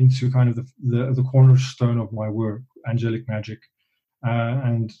turned into kind of the cornerstone of my work, angelic magic,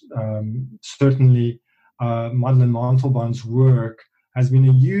 and certainly Madeleine Montalban's work has been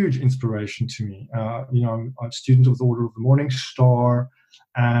a huge inspiration to me. I'm a student of the Order of the Morning Star,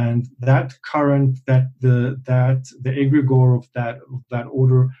 and that the egregore of that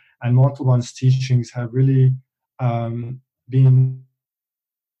order and Montalban's teachings have really been,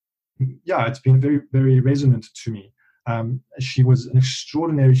 it's been very, very resonant to me. She was an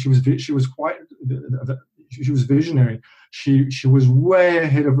extraordinary. She was visionary. She was way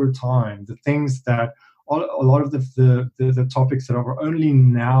ahead of her time. The things that a lot of the topics that are only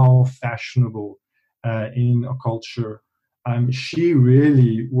now fashionable in a culture, she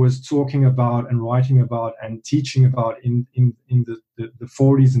really was talking about and writing about and teaching about in the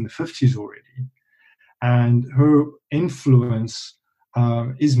 40s and the 50s already. And her influence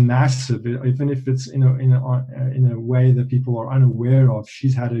is massive, even if it's in a way that people are unaware of.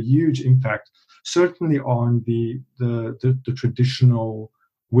 She's had a huge impact, certainly on the traditional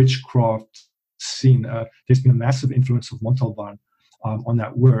witchcraft scene. There's been a massive influence of Montalban on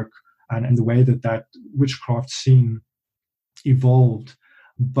that work and the way that witchcraft scene evolved.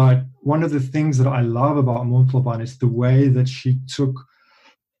 But one of the things that I love about Montalban is the way that she took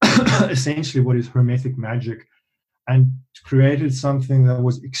essentially what is Hermetic magic and created something that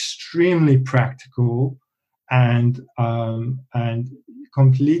was extremely practical and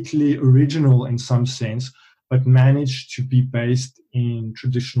completely original in some sense, but managed to be based in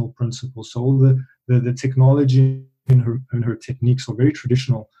traditional principles. So all the technology in her techniques are very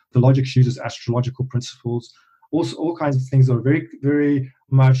traditional. The logic she uses astrological principles, also all kinds of things that are very, very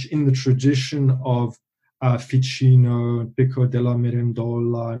much in the tradition of Ficino, Pico della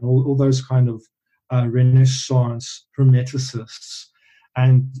Mirandola, and all those kind of Renaissance hermeticists.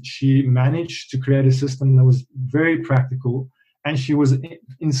 And she managed to create a system that was very practical, and she was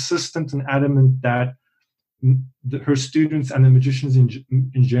insistent and adamant that her students and the magicians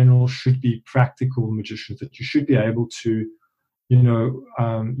in general should be practical magicians, that you should be able to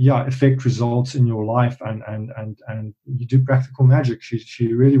affect results in your life and you do practical magic.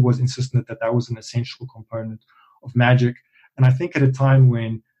 She really was insistent that was an essential component of magic. And I think at a time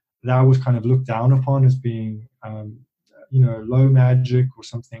when that was kind of looked down upon as being, low magic or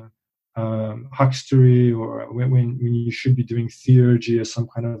something, huckstery, or when you should be doing theurgy as some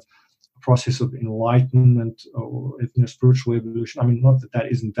kind of process of enlightenment or spiritual evolution. I mean, not that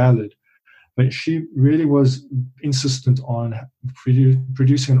that isn't valid, but she really was insistent on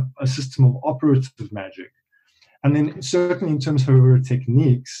producing a system of operative magic. And then certainly in terms of her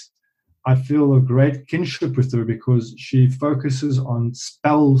techniques, I feel a great kinship with her because she focuses on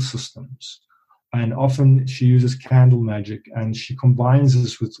spell systems. And often she uses candle magic, and she combines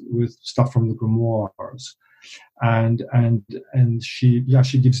this with stuff from the grimoires. And she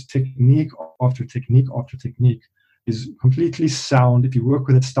gives technique after technique after technique, is completely sound. If you work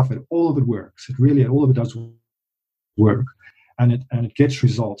with that stuff, all of it works. All of it does work, and it gets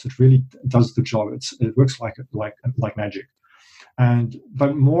results. It really does the job. It works like magic.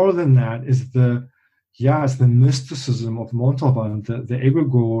 But more than that is the mysticism of Montalban, the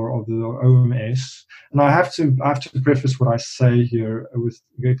egregore of the OMS. And I have to preface what I say here with,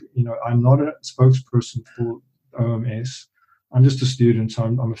 I'm not a spokesperson for OMS. I'm just a student, so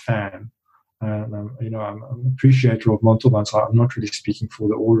I'm a fan. And I'm an appreciator of Montalban, so I'm not really speaking for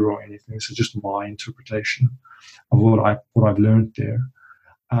the order or anything. This is just my interpretation of what I've learned there.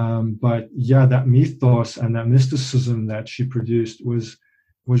 But that mythos and that mysticism that she produced was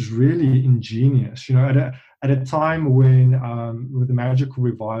really ingenious. At a time when, with the magical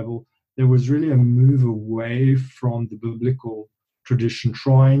revival, there was really a move away from the biblical tradition,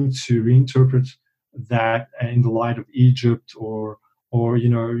 trying to reinterpret that in the light of Egypt, or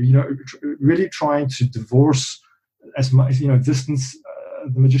really trying to divorce as much, distance.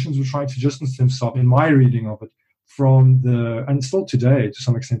 The magicians were trying to distance themselves, in my reading of it, from the, and still today to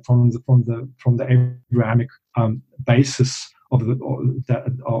some extent, from the Abrahamic basis of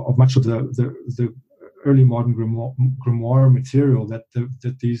much of the early modern grimoire material that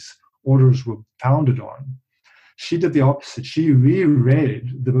these orders were founded on. She did the opposite. She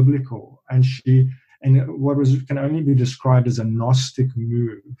reread the biblical, and what can only be described as a Gnostic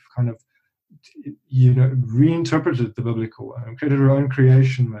move, kind of, reinterpreted the biblical and created her own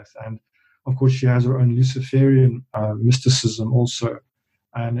creation myth. And of course, she has her own Luciferian mysticism also,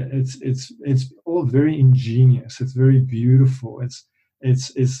 and it's all very ingenious. It's very beautiful. It's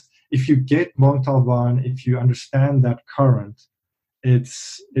if you get Montalban, if you understand that current,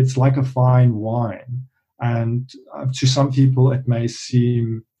 it's like a fine wine. And to some people, it may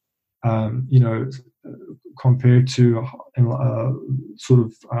seem, compared to the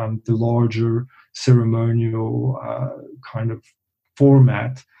larger ceremonial kind of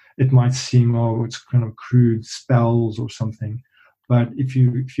format, it might seem, it's kind of crude spells or something. But if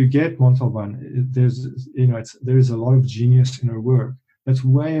you get Montalban, there's a lot of genius in her work that's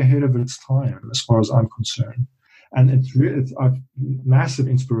way ahead of its time, as far as I'm concerned, and it's a massive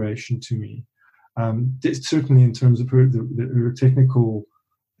inspiration to me. Certainly in terms of her technical.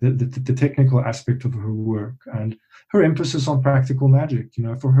 The technical aspect of her work and her emphasis on practical magic.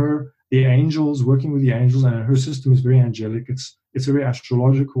 For her, the angels, working with the angels, and her system is very angelic. It's very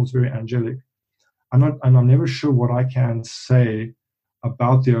astrological. It's very angelic. I'm never sure what I can say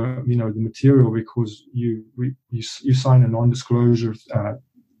about the material, because you sign a non-disclosure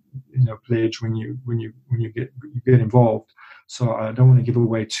pledge when you get involved. So I don't want to give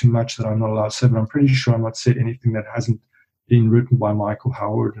away too much that I'm not allowed to say, but I'm pretty sure I'm not said anything that hasn't been written by Michael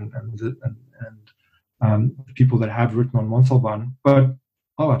Howard and the people that have written on Montalban. But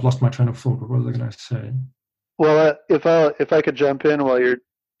I've lost my train of thought. What was I going to say? Well, if I could jump in while you're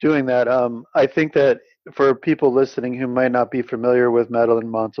doing that, I think that for people listening who might not be familiar with Madeleine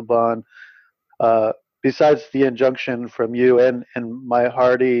Montalban, besides the injunction from you and my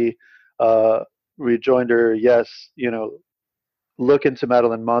hearty rejoinder, yes, look into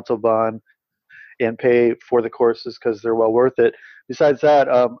Madeleine Montalban and pay for the courses because they're well worth it. Besides that,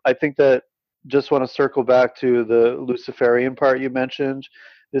 I think that just want to circle back to the Luciferian part you mentioned.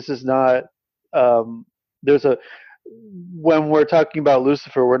 This is not, when we're talking about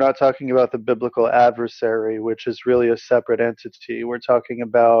Lucifer, we're not talking about the biblical adversary, which is really a separate entity. We're talking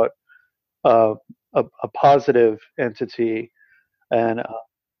about a positive entity. And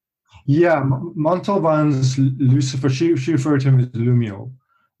Montalban's Lucifer, she referred to him as Lumiel.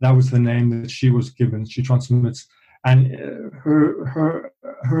 That was the name that she was given. She transmits, and her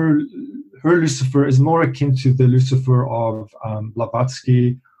Lucifer is more akin to the Lucifer of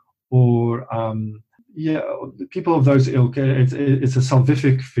Blavatsky, or people of those ilk. It's a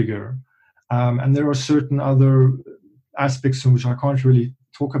salvific figure, and there are certain other aspects in which I can't really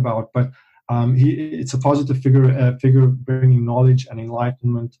talk about. But it's a positive figure bringing knowledge and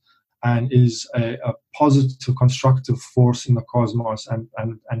enlightenment. and is a positive, constructive force in the cosmos, and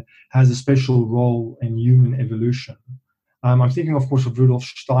has a special role in human evolution. I'm thinking, of course, of Rudolf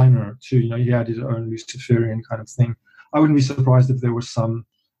Steiner too. He had his own Luciferian kind of thing. I wouldn't be surprised if there was some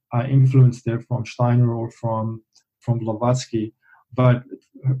influence there from Steiner or from Blavatsky. But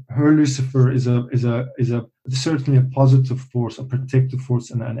her Lucifer is certainly a positive force, a protective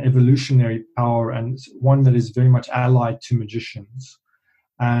force, and an evolutionary power, and one that is very much allied to magicians.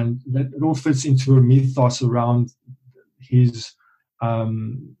 And that it all fits into a mythos around his,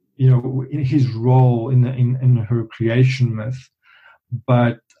 his role in her creation myth.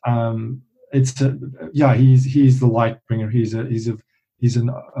 But he's the light bringer. He's a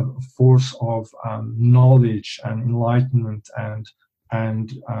force of knowledge and enlightenment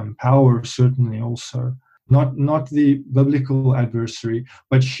and power, certainly also. Not the biblical adversary,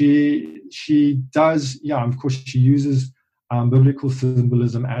 but she does. Yeah, of course, she uses biblical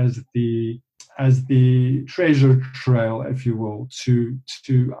symbolism as the treasure trail, if you will, to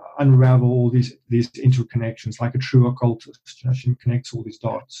unravel all these interconnections, like a true occultist. She connects all these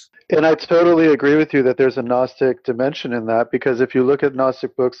dots. And I totally agree with you that there's a Gnostic dimension in that, because if you look at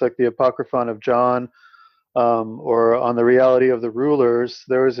Gnostic books like the Apocryphon of John, or on the reality of the rulers,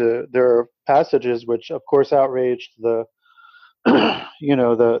 there are passages which, of course, outraged the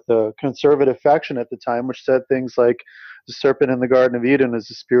the conservative faction at the time, which said things like the serpent in the Garden of Eden is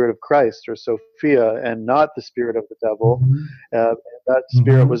the spirit of Christ or Sophia and not the spirit of the devil. Mm-hmm. That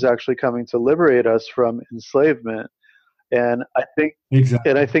spirit was actually coming to liberate us from enslavement. And I think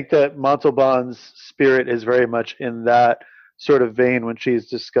that Montalban's spirit is very much in that sort of vein when she's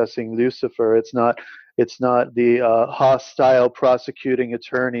discussing Lucifer. It's not the hostile prosecuting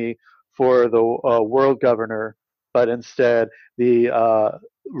attorney for the world governor, but instead the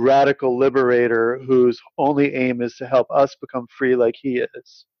radical liberator whose only aim is to help us become free like he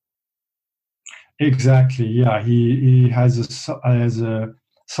is. Exactly. Yeah, he has a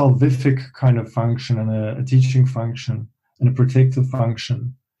salvific kind of function and a teaching function and a protective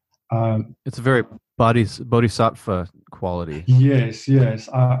function. It's a very bodhisattva quality. Yes.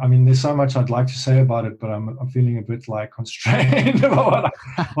 I mean, there's so much I'd like to say about it, but I'm feeling a bit like constrained about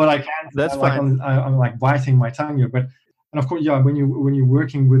what I can. That's fine. I'm like biting my tongue here, and of course, yeah, when you're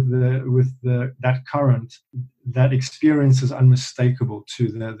working with that current, that experience is unmistakable too.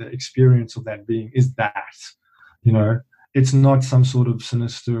 The experience of that being is that, it's not some sort of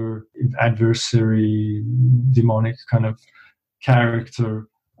sinister adversary, demonic kind of character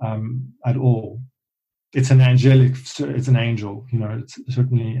at all. It's an angel. It's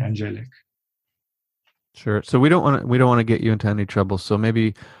certainly angelic. Sure. So we don't want to get you into any trouble. So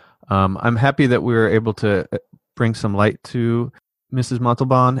maybe I'm happy that we were able to bring some light to Mrs.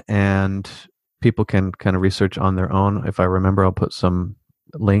 Montalban, and people can kind of research on their own. If I remember, I'll put some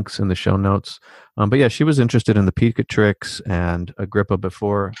links in the show notes. But yeah, she was interested in the Pika tricks and Agrippa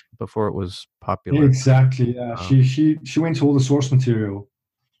before it was popular. Exactly. Yeah. She went to all the source material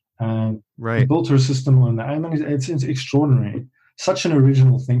and built her system on that. I mean, it's extraordinary. Such an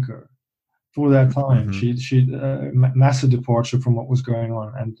original thinker for that time. Mm-hmm. She massive departure from what was going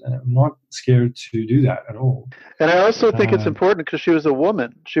on, and not scared to do that at all. And I also think it's important because she was a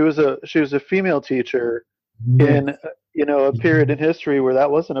woman. She was a female teacher in a period in history where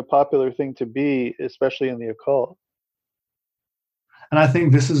that wasn't a popular thing to be, especially in the occult. And I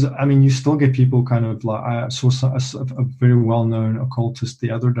think this is, you still get people kind of like, I saw a very well-known occultist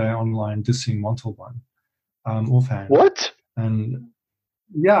the other day online dissing Montalban offhand. What? And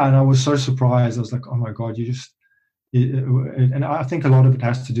yeah, and I was so surprised. I was like, oh my God, and I think a lot of it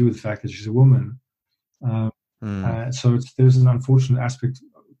has to do with the fact that she's a woman. So there's an unfortunate aspect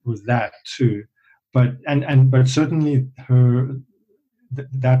with that too. But certainly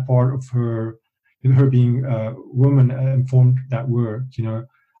that part of her being a woman informed that work.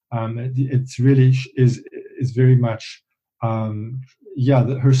 It's really is very much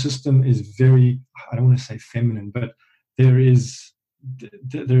her system is very, I don't want to say feminine, but there is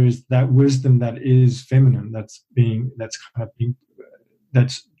that wisdom that is feminine that's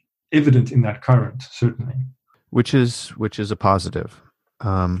evident in that current, certainly, which is a positive.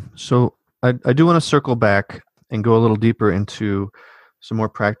 So I do want to circle back and go a little deeper into some more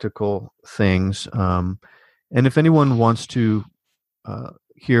practical things. And if anyone wants to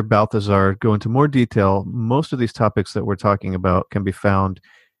hear Balthazar go into more detail, most of these topics that we're talking about can be found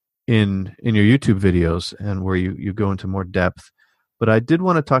in your YouTube videos, and where you go into more depth. But I did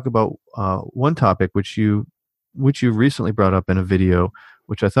want to talk about one topic which you recently brought up in a video,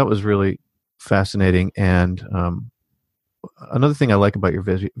 which I thought was really fascinating. And another thing I like about your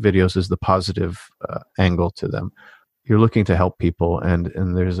videos is the positive angle to them. you're looking to help people, and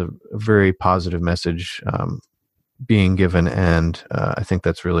there's a very positive message being given, and I think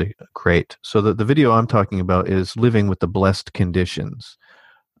that's really great. So the video I'm talking about is living with the blessed conditions,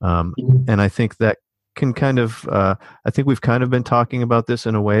 and I think that can kind of I think we've kind of been talking about this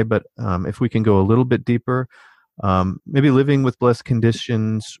in a way, but if we can go a little bit deeper, maybe living with blessed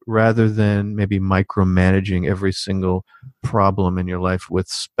conditions rather than maybe micromanaging every single problem in your life with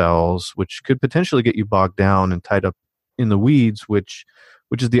spells, which could potentially get you bogged down and tied up in the weeds, which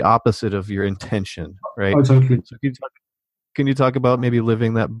is the opposite of your intention, right? Oh, totally. So can you talk about maybe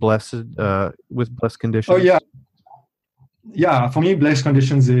living that blessed with blessed conditions? Oh, yeah. For me, blessed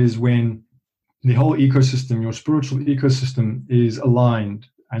conditions is when the whole ecosystem, your spiritual ecosystem, is aligned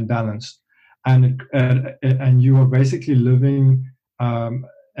and balanced, and you are basically living,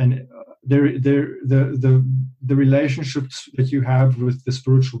 and the relationships that you have with the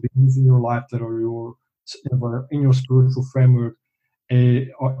spiritual beings in your life that are in your spiritual framework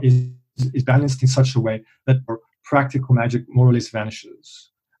is balanced in such a way that practical magic more or less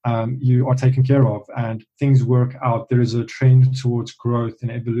vanishes. You are taken care of and things work out. There is a trend towards growth and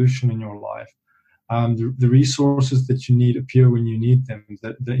evolution in your life. The resources that you need appear when you need them.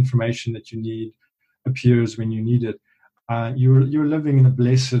 The information that you need appears when you need it. You're living in a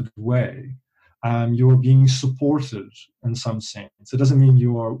blessed way. You're being supported in some sense. It doesn't mean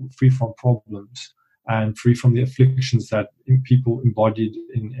you are free from problems and free from the afflictions that people embodied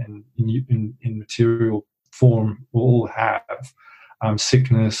in material form will all have,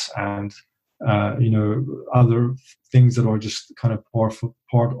 sickness and other things that are just kind of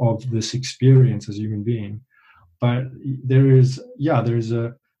part of this experience as a human being. But there is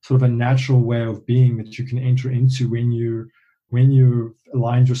a sort of a natural way of being that you can enter into when you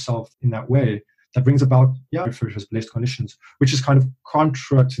align yourself in that way. That brings about, referred to as blessed conditions, which is kind of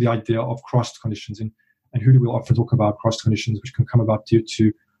contra to the idea of crossed conditions. And Huda will often talk about crossed conditions, which can come about due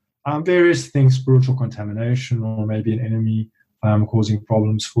to various things, spiritual contamination, or maybe an enemy causing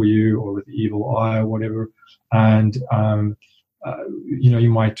problems for you, or with the evil eye or whatever. And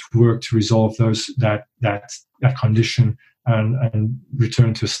you might work to resolve that condition and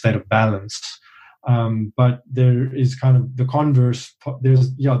return to a state of balance. But there is kind of the converse.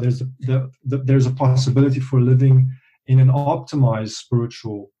 There's a possibility for living in an optimized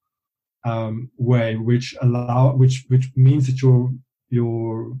spiritual way, which means that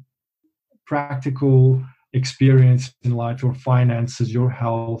your practical experience in life, your finances, your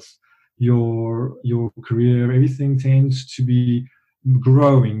health, your career, everything tends to be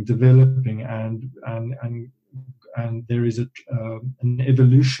growing, developing, and there is an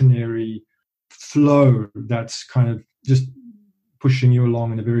evolutionary flow that's kind of just pushing you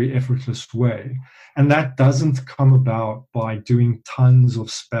along in a very effortless way. And that doesn't come about by doing tons of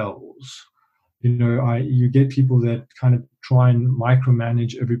spells. You get people that kind of try and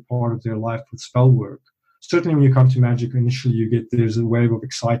micromanage every part of their life with spell work. Certainly when you come to magic, initially there's a wave of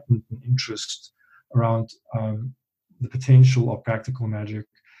excitement and interest around the potential of practical magic.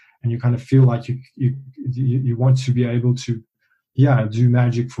 And you kind of feel like you want to be able to, do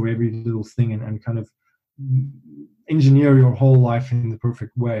magic for every little thing and kind of engineer your whole life in the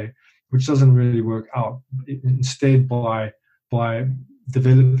perfect way, which doesn't really work out. Instead, by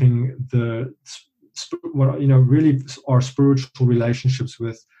developing really our spiritual relationships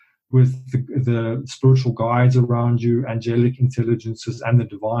with the spiritual guides around you, angelic intelligences, and the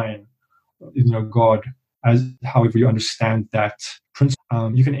divine, God, as however you understand that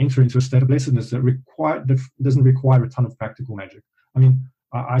principle, you can enter into a state of blessedness that doesn't require a ton of practical magic. I mean,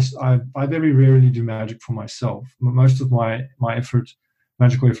 I very rarely do magic for myself. Most of my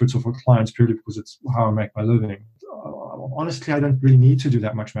magical efforts are for clients, purely because it's how I make my living. Honestly, I don't really need to do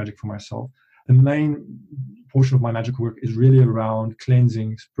that much magic for myself. The main portion of my magical work is really around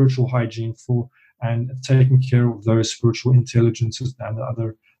cleansing, spiritual hygiene and taking care of those spiritual intelligences and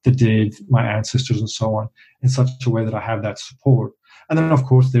the dead, my ancestors and so on, in such a way that I have that support. And then, of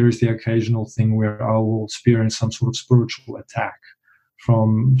course, there is the occasional thing where I will experience some sort of spiritual attack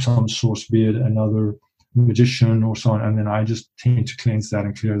from some source, be it another magician or so on, and then I just tend to cleanse that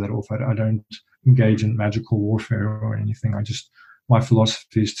and clear that off. I don't engage in magical warfare or anything. My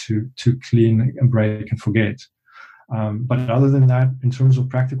philosophy is to clean and break and forget. But other than that, in terms of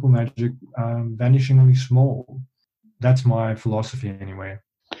practical magic, vanishingly small. That's my philosophy anyway.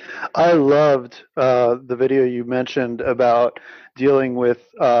 I loved the video you mentioned about dealing with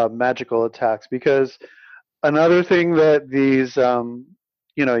magical attacks, because another thing that these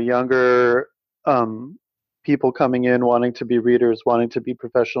younger people coming in wanting to be readers, wanting to be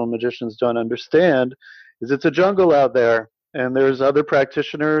professional magicians don't understand is it's a jungle out there, and there's other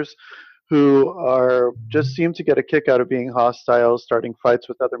practitioners who are just seem to get a kick out of being hostile, starting fights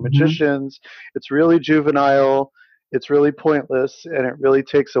with other Mhm. magicians. It's really juvenile. It's really pointless, and it really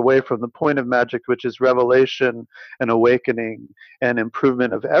takes away from the point of magic, which is revelation and awakening and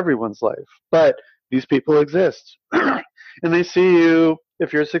improvement of everyone's life. But these people exist, and they see you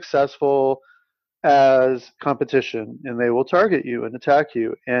if you're successful as competition, and they will target you and attack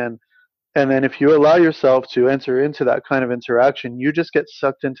you. And then if you allow yourself to enter into that kind of interaction, you just get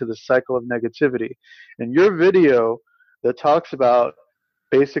sucked into the cycle of negativity. And your video that talks about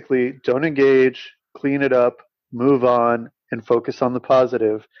basically don't engage, clean it up, move on, and focus on the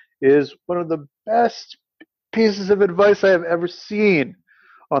positive is one of the best pieces of advice I have ever seen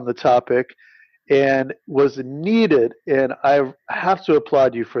on the topic and was needed. And I have to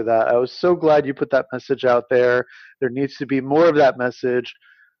applaud you for that. I was so glad you put that message out there. There needs to be more of that message.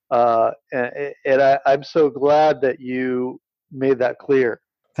 I'm so glad that you made that clear.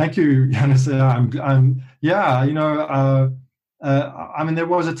 Thank you, Yanis. Yeah, I mean, there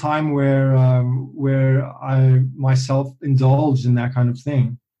was a time where I myself indulged in that kind of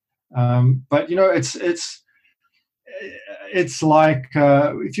thing. But it's like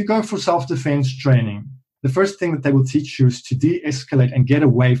if you go for self-defense training, the first thing that they will teach you is to de-escalate and get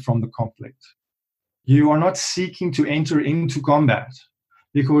away from the conflict. You are not seeking to enter into combat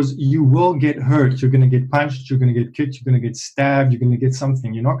because you will get hurt. You're going to get punched, you're going to get kicked, you're going to get stabbed, you're going to get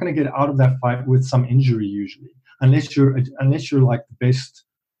something. You're not going to get out of that fight with some injury usually, unless you're like the best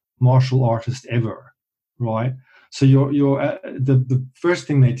martial artist ever, right? So the first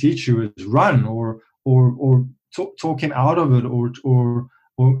thing they teach you is run or talk him out of it, or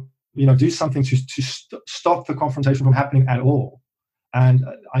do something to stop the confrontation from happening at all. And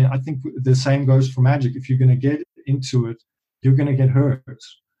I think the same goes for magic. If you're going to get into it, you're going to get hurt,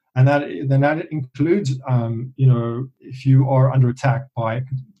 and that includes if you are under attack by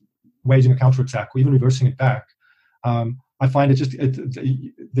waging a counterattack or even reversing it back. I find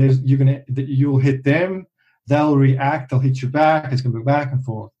you'll hit them, they'll react, they'll hit you back. It's going to go back and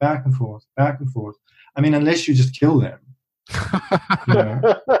forth, back and forth, back and forth. I mean, unless you just kill them.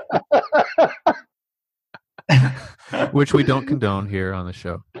 Which we don't condone here on the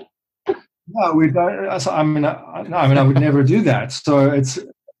show. No, we don't. I mean, I would never do that. So it's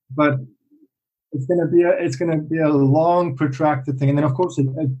going to be a long, protracted thing. And then, of course,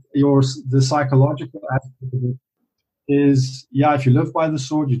 the psychological aspect of it is, if you live by the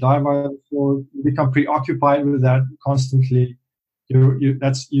sword, you die by the sword. You become preoccupied with that constantly. You're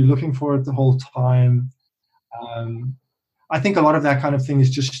looking for it the whole time. I think a lot of that kind of thing is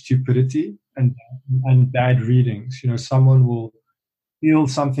just stupidity and bad readings. Someone will feel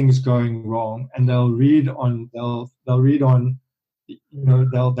something is going wrong, and they'll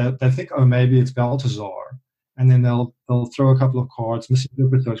think, oh, maybe it's Balthazar, and then they'll throw a couple of cards,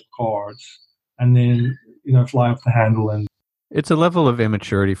 misinterpret those cards, and then fly off the handle. And it's a level of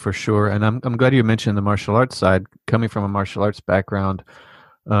immaturity for sure. And I'm glad you mentioned the martial arts side. Coming from a martial arts background,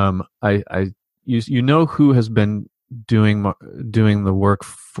 you know who has been doing the work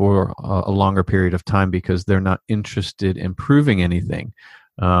for a longer period of time because they're not interested in proving anything.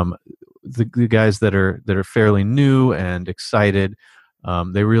 The guys that are fairly new and excited,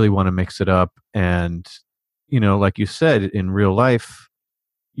 they really want to mix it up. And like you said, in real life,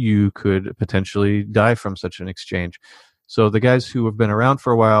 you could potentially die from such an exchange. So the guys who have been around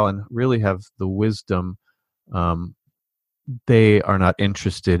for a while and really have the wisdom, they are not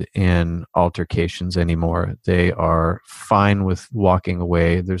interested in altercations anymore. They are fine with walking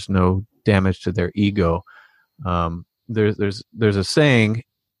away. There's no damage to their ego. There's a saying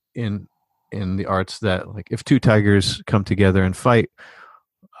in the arts that, like, if two tigers come together and fight,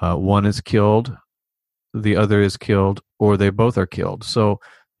 one is killed, the other is killed, or they both are killed. So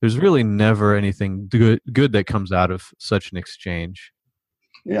there's really never anything good that comes out of such an exchange.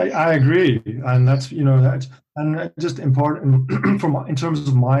 Yeah, I agree, and that's just important in terms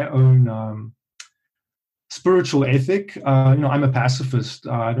of my own spiritual ethic. I'm a pacifist.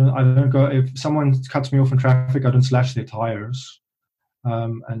 I don't go if someone cuts me off in traffic. I don't slash their tires,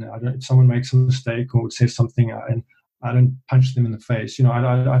 and I don't. If someone makes a mistake or says something, and I don't punch them in the face.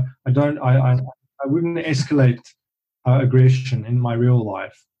 I wouldn't escalate aggression in my real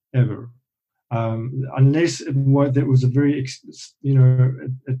life ever. Unless there was a very,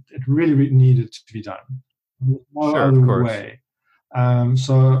 it really needed to be done. No other way.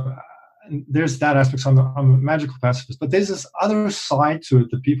 So there's that aspect. So I'm a magical pacifist, but there's this other side to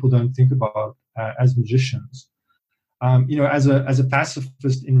it that people don't think about as magicians. As a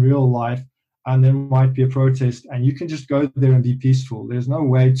pacifist in real life, and there might be a protest, and you can just go there and be peaceful. There's no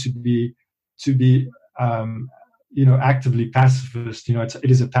way to be actively pacifist.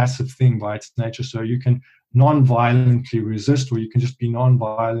 It is a passive thing by its nature. So you can non-violently resist, or you can just be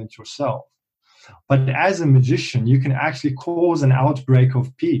non-violent yourself. But as a magician, you can actually cause an outbreak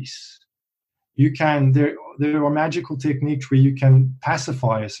of peace. There are magical techniques where you can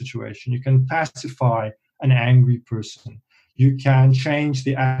pacify a situation. You can pacify an angry person. You can change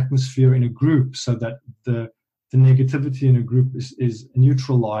the atmosphere in a group so that the negativity in a group is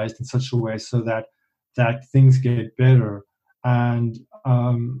neutralized in such a way so that things get better. And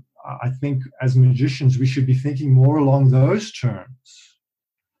I think as magicians, we should be thinking more along those terms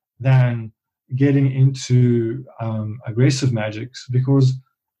than getting into aggressive magics, because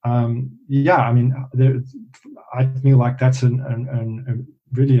I feel like that's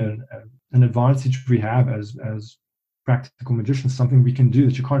really an advantage we have as practical magicians, something we can do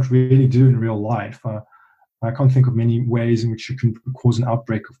that you can't really do in real life. I can't think of many ways in which you can cause an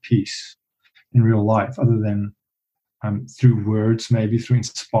outbreak of peace in real life, other than through words, maybe through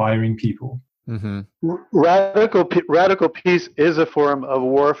inspiring people. Mm-hmm. Radical peace is a form of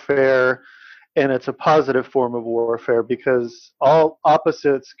warfare, and it's a positive form of warfare because all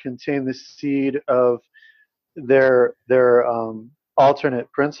opposites contain the seed of their alternate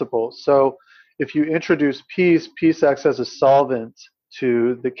principles. So if you introduce peace, peace acts as a solvent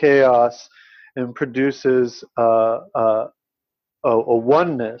to the chaos and produces a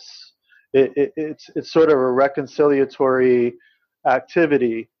oneness. It's sort of a reconciliatory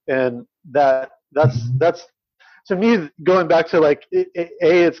activity, and that's to me, going back to like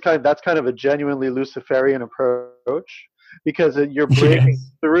that's kind of a genuinely Luciferian approach, because you're breaking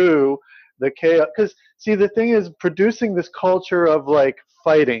through the chaos. Because see, the thing is, producing this culture of like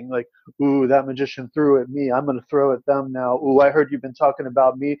fighting, like, ooh, that magician threw at me, I'm going to throw at them now. Ooh, I heard you've been talking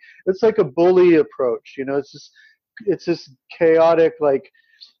about me. It's like a bully approach, it's just chaotic. Like,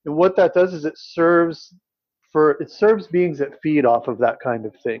 and what that does is it serves beings that feed off of that kind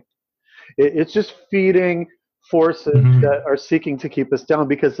of thing. It's just feeding forces that are seeking to keep us down,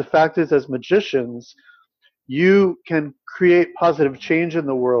 because the fact is, as magicians, you can create positive change in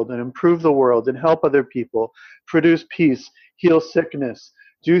the world and improve the world and help other people, produce peace, heal sickness,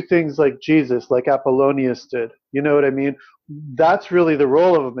 do things like Jesus, like Apollonius did. You know what I mean? That's really the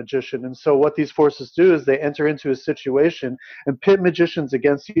role of a magician. And so what these forces do is they enter into a situation and pit magicians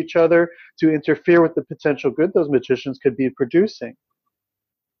against each other to interfere with the potential good those magicians could be producing.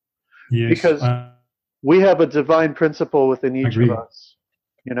 Yes, because we have a divine principle within each of us,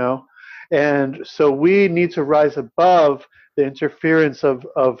 and so we need to rise above the interference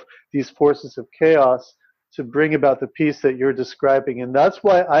of these forces of chaos to bring about the peace that you're describing. And that's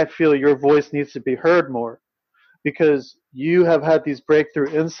why I feel your voice needs to be heard more, because you have had these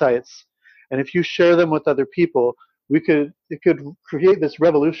breakthrough insights, and if you share them with other people, it could create this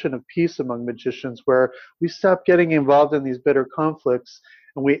revolution of peace among magicians, where we stop getting involved in these bitter conflicts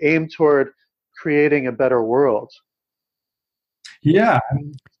and we aim toward creating a better world. Yeah.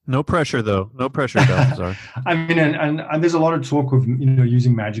 No pressure, though. No pressure, Balthazar. I mean, and there's a lot of talk of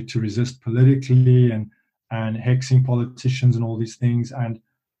using magic to resist politically and hexing politicians and all these things. And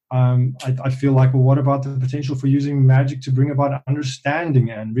I feel like, well, what about the potential for using magic to bring about understanding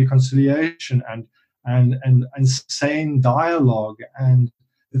and reconciliation and sane dialogue and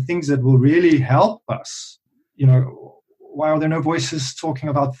the things that will really help us? Why are there no voices talking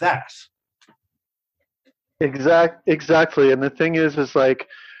about that? Exactly. And the thing is like,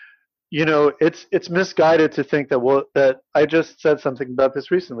 it's misguided to think that I just said something about this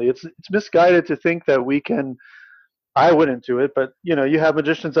recently. It's misguided to think that we can. I wouldn't do it, but you have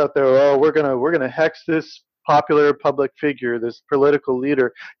magicians out there. Oh, we're gonna hex this popular public figure, this political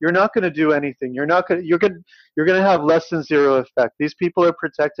leader. You're not going to do anything. You're going to have less than zero effect. These people are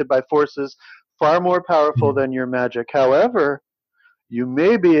protected by forces far more powerful than your magic. However, you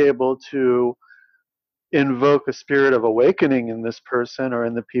may be able to invoke a spirit of awakening in this person or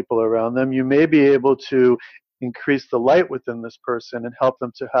in the people around them. You may be able to increase the light within this person and help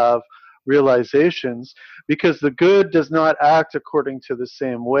them to have realizations, because the good does not act according to the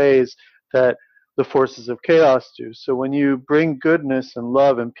same ways that the forces of chaos do. So when you bring goodness and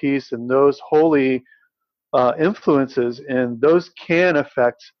love and peace and those holy influences, and those can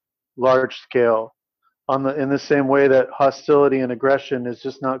affect large scale in the same way that hostility and aggression is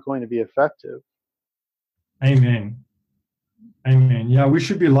just not going to be effective. Amen. Yeah, we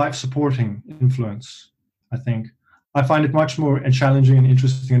should be life-supporting influence, I think. I find it much more challenging and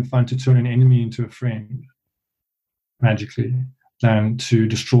interesting and fun to turn an enemy into a friend magically than to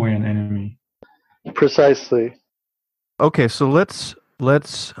destroy an enemy. Precisely. Okay, so let's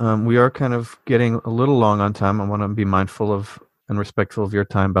we are kind of getting a little long on time. I want to be mindful of and respectful of your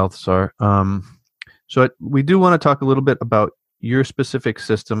time, Balthazar. So we do want to talk a little bit about your specific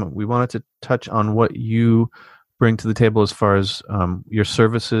system. We wanted to touch on what you bring to the table as far as your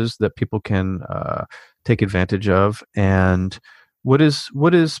services that people can take advantage of, and what is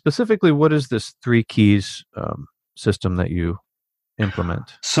this 3 keys system that you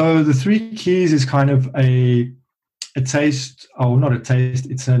implement? So the 3 keys is kind of a taste, or not a taste,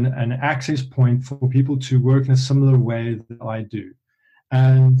 it's an access point for people to work in a similar way that I do.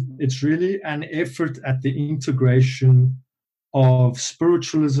 And it's really an effort at the integration of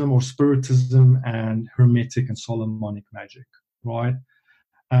spiritualism or spiritism and hermetic and Solomonic magic, right?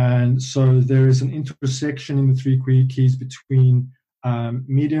 And so there is an intersection in the 3 keys between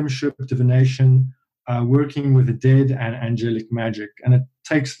mediumship, divination, working with the dead, and angelic magic. And it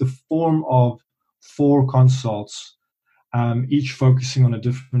takes the form of 4 consults, each focusing on a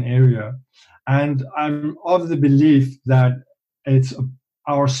different area. And I'm of the belief that it's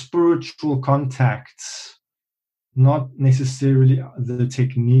our spiritual contacts, not necessarily the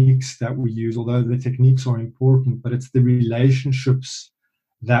techniques that we use, although the techniques are important, but it's the relationships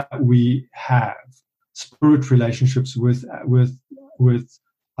that we have, spirit relationships with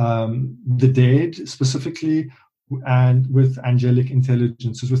the dead specifically, and with angelic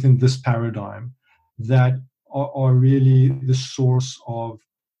intelligences within this paradigm, that are really the source of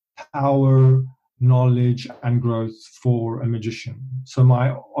power, knowledge, and growth for a magician. So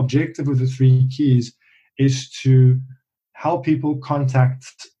my objective with the 3 keys is to help people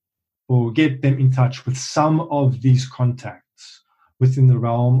contact or get them in touch with some of these contacts within the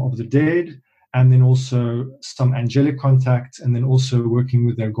realm of the dead, and then also some angelic contacts, and then also working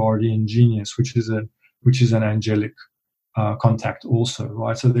with their guardian genius, which is an angelic contact also,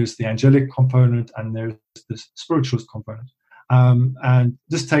 right? So there's the angelic component and there's the spiritualist component. And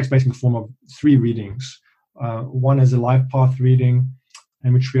this takes basically the form of 3 readings. One is a life path reading,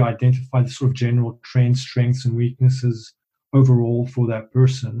 in which we identify the sort of general trends, strengths, and weaknesses overall for that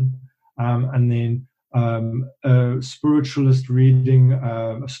person. And then a spiritualist reading,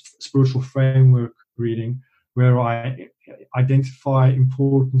 a spiritual framework reading, where I identify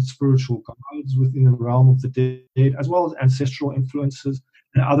important spiritual guides within the realm of the dead, as well as ancestral influences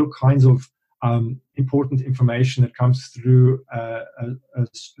and other kinds of important information that comes through a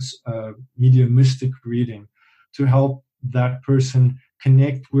mediumistic reading to help that person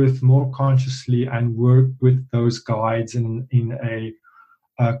connect with more consciously and work with those guides in a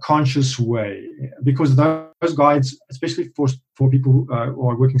conscious way. Because those guides, especially for people who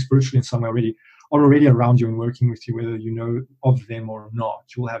are working spiritually in some way already, are already around you and working with you, whether you know of them or not.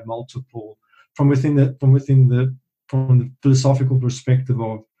 You will have multiple from the philosophical perspective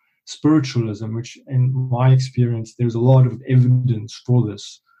of spiritualism, which in my experience, there's a lot of evidence for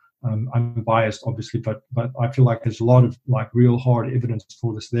this. I'm biased, obviously, but I feel like there's a lot of real hard evidence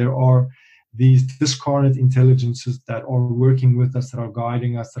for this. There are these discarnate intelligences that are working with us, that are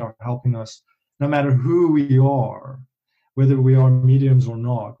guiding us, that are helping us, no matter who we are, whether we are mediums or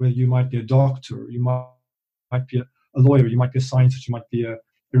not, whether you might be a doctor, you might be a lawyer, you might be a scientist, you might be a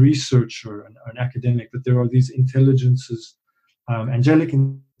researcher, an academic, that there are these intelligences, angelic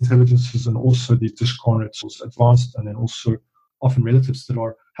intelligences, and also these discarnate, advanced, and then also often relatives that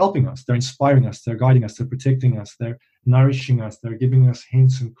are helping us. They're inspiring us, they're guiding us, they're protecting us, they're nourishing us, they're giving us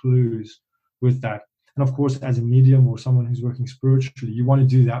hints and clues with that. And of course, as a medium or someone who's working spiritually, you want to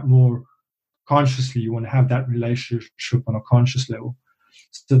do that more consciously. You want to have that relationship on a conscious level.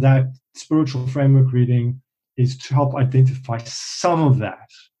 So that spiritual framework reading is to help identify some of that,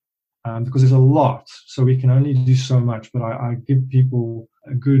 because there's a lot, so we can only do so much. But I give people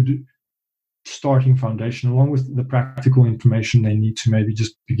a good starting foundation, along with the practical information they need to maybe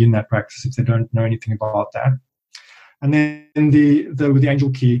just begin that practice if they don't know anything about that. And then with the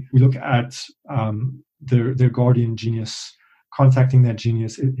angel key, we look at their guardian genius, contacting that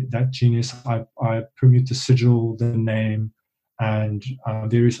genius. I permute the sigil, the name, and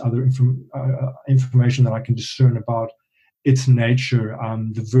various other information that I can discern about its nature,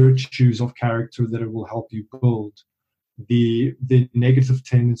 the virtues of character that it will help you build, the negative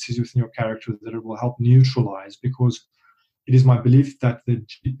tendencies within your character that it will help neutralize. Because it is my belief that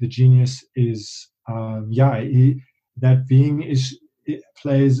the genius is that being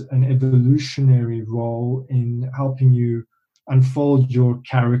plays an evolutionary role in helping you unfold your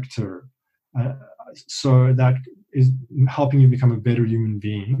character, so that is helping you become a better human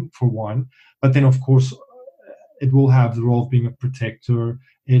being, for one. But then, of course, it will have the role of being a protector.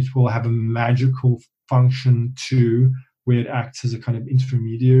 It will have a magical function too, where it acts as a kind of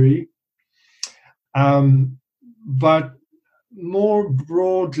intermediary. But more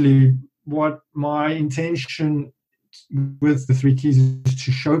broadly, what my intention with the 3 keys is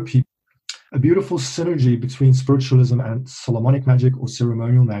to show people a beautiful synergy between spiritualism and Solomonic magic or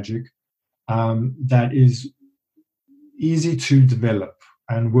ceremonial magic that is easy to develop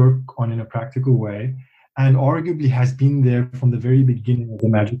and work on in a practical way, and arguably has been there from the very beginning of the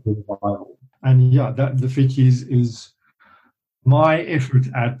magical revival. And yeah, that the three keys is my effort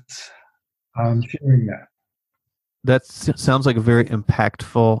at sharing that. That sounds like a very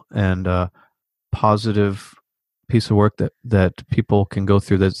impactful and positive piece of work that people can go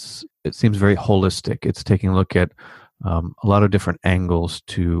through. It seems very holistic. It's taking a look at a lot of different angles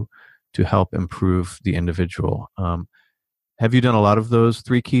to help improve the individual. Have you done a lot of those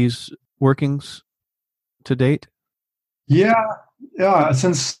three keys workings to date? Yeah.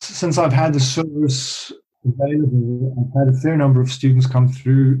 Since I've had the service available, I've had a fair number of students come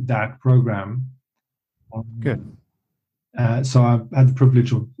through that program. Good. So I've had the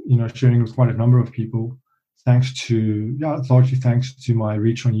privilege of sharing with quite a number of people, largely thanks to my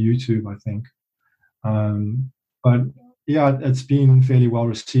reach on YouTube, I think. But yeah, it's been fairly well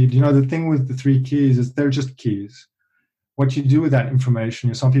received. The thing with the three keys is they're just keys. What you do with that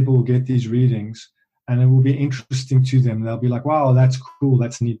information, some people will get these readings and it will be interesting to them. They'll be like, wow, that's cool,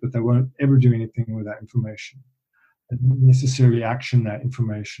 that's neat, but they won't ever do anything with that information. They don't necessarily action that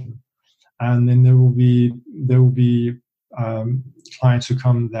information. And then there will be clients who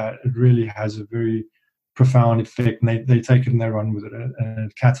come that it really has a very profound effect, and they take it and they run with it, and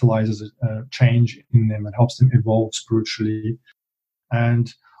it catalyzes a change in them and helps them evolve spiritually.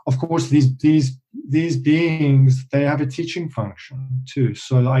 And of course, these beings, they have a teaching function too.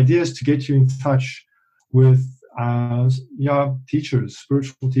 So the idea is to get you in touch with teachers,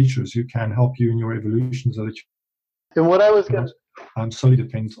 spiritual teachers who can help you in your evolution. So that and what I was going to solely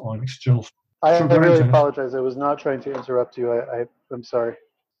depends on external. I really apologize. I was not trying to interrupt you. I'm sorry.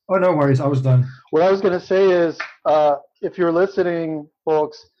 Oh, no worries. I was done. What I was going to say is, if you're listening,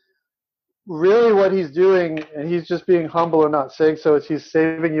 folks, really what he's doing, and he's just being humble and not saying so, is he's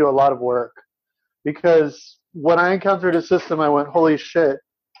saving you a lot of work. Because when I encountered a system, I went, holy shit,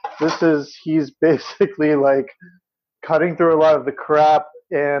 he's basically like cutting through a lot of the crap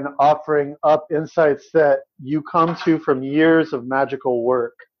and offering up insights that you come to from years of magical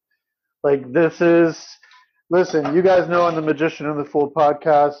work. Like listen, you guys know on the Magician and the Fool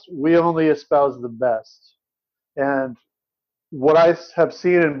podcast, we only espouse the best. And what I have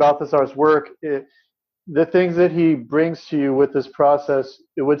seen in Balthazar's work, the things that he brings to you with this process,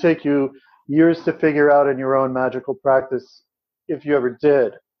 it would take you years to figure out in your own magical practice if you ever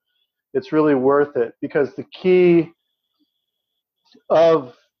did. It's really worth it, because the key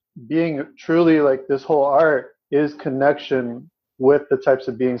of being truly like this whole art is connection with the types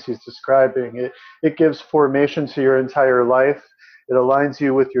of beings he's describing. It gives formation to your entire life. It aligns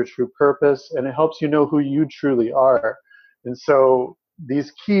you with your true purpose, and it helps you know who you truly are. And so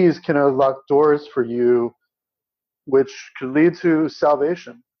these keys can unlock doors for you, which could lead to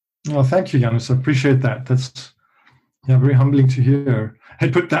salvation. Well, thank you, Janus. I appreciate that. That's very humbling to hear. I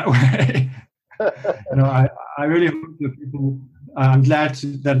put that way. I really hope that people. I'm glad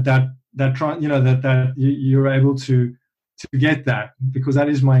that you're able to get that, because that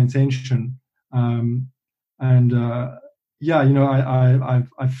is my intention. I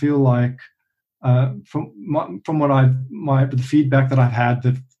feel like from what the feedback that I've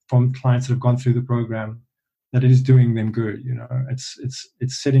had from clients that have gone through the program, that it is doing them good. It's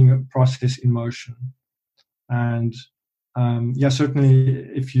setting a process in motion. And certainly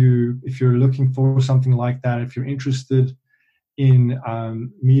if you're looking for something like that, if you're interested in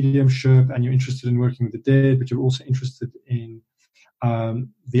mediumship and you're interested in working with the dead, but you're also interested in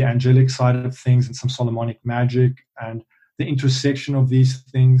the angelic side of things and some Solomonic magic and the intersection of these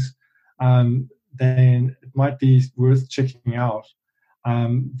things, then it might be worth checking out.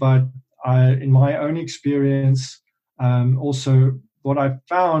 But in my own experience, also what I've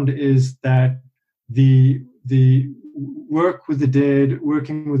found is that the work with the dead,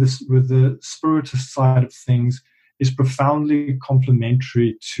 working with the spiritist side of things, is profoundly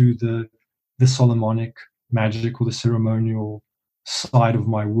complementary to the Solomonic magic or the ceremonial side of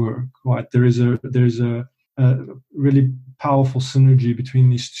my work. Right, there's a really powerful synergy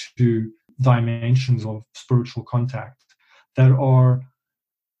between these two dimensions of spiritual contact that are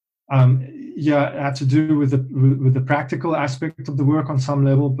have to do with the practical aspect of the work on some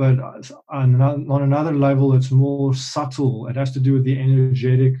level, but on another level it's more subtle. It has to do with the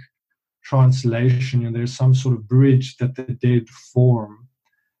energetic translation. There's some sort of bridge that the dead form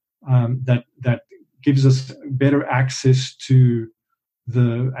that gives us better access to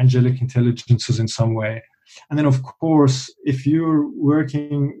the angelic intelligences in some way. And then, of course, if you're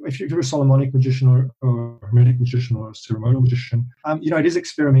a Solomonic magician or Hermetic magician or a ceremonial magician, it is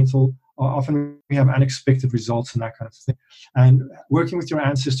experimental. often we have unexpected results and that kind of thing. And working with your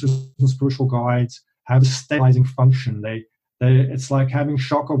ancestors and spiritual guides have a stabilizing function. It's like having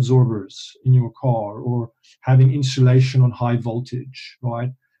shock absorbers in your car or having insulation on high voltage,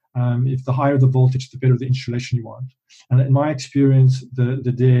 right? If the higher the voltage, the better the insulation you want. And in my experience,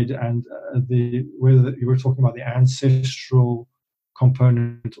 the dead and whether you were talking about the ancestral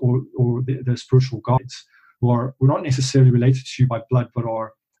component or the spiritual guides, who are not necessarily related to you by blood, but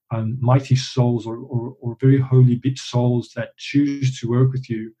are mighty souls or very holy big souls that choose to work with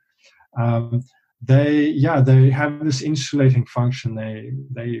you. They have this insulating function.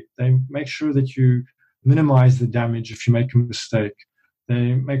 They make sure that you minimize the damage if you make a mistake.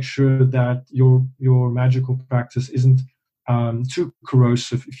 They make sure that your magical practice isn't too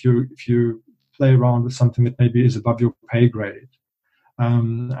corrosive if you play around with something that maybe is above your pay grade,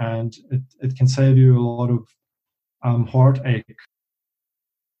 and it can save you a lot of heartache.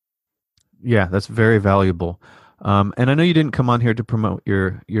 Yeah, that's very valuable. And I know you didn't come on here to promote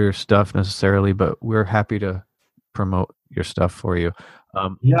your stuff necessarily, but we're happy to promote your stuff for you.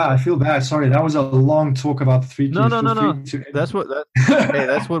 I feel bad. Sorry, that was a long talk about the 3 keys. No. That's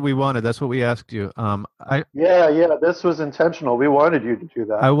what we wanted. That's what we asked you. This was intentional. We wanted you to do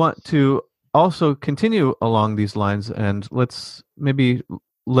that. I want to also continue along these lines, and let's maybe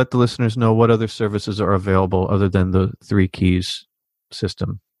let the listeners know what other services are available other than the 3 keys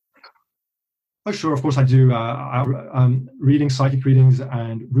system. Oh, sure. Of course, I do readings, psychic readings,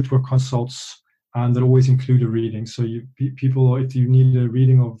 and root work consults, and that always include a reading. So people, if you need a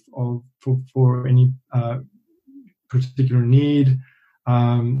reading for any particular need,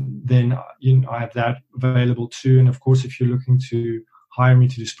 then I have that available too. And of course, if you're looking to hire me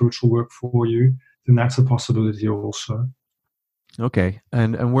to do spiritual work for you, then that's a possibility also. Okay,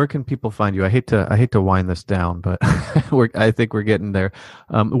 and where can people find you? I hate to wind this down, but I think we're getting there.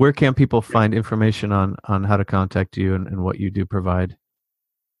 Where can people find information on how to contact you and what you do provide?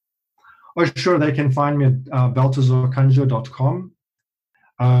 Oh, sure. They can find me at balthazarconjure.com.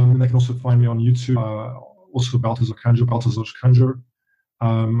 They can also find me on YouTube, also Balthazar Conjure.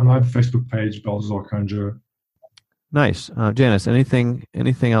 And I have a Facebook page, Balthazar Conjure. Nice. Janice, anything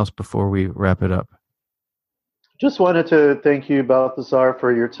else before we wrap it up? Just wanted to thank you, Balthazar,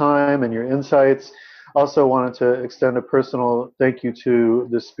 for your time and your insights. Also wanted to extend a personal thank you to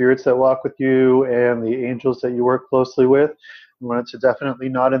the spirits that walk with you and the angels that you work closely with. I wanted to definitely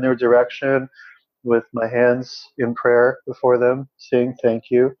nod in their direction with my hands in prayer before them, saying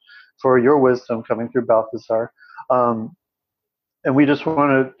thank you for your wisdom coming through Balthazar. And we just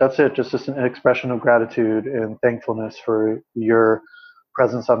that's it, just an expression of gratitude and thankfulness for your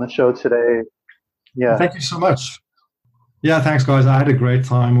presence on the show today. Yeah. Thank you so much. Yeah, thanks, guys. I had a great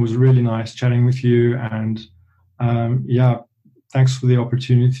time. It was really nice chatting with you. And thanks for the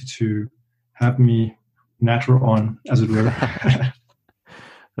opportunity to have me natter on, as it were.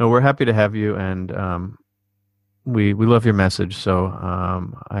 No, we're happy to have you. And we love your message. So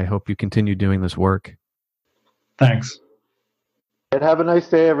I hope you continue doing this work. Thanks. And have a nice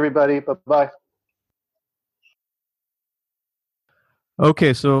day, everybody. Bye-bye.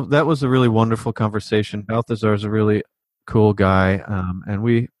 Okay, so that was a really wonderful conversation. Balthazar is a really cool guy, and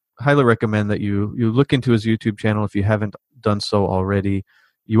we highly recommend that you look into his YouTube channel if you haven't done so already.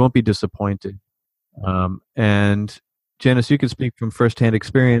 You won't be disappointed. And Janice, you can speak from firsthand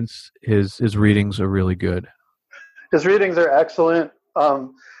experience. His readings are really good. His readings are excellent.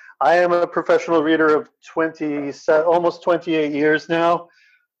 I am a professional reader of almost 28 years now.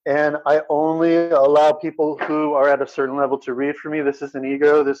 And I only allow people who are at a certain level to read for me. This isn't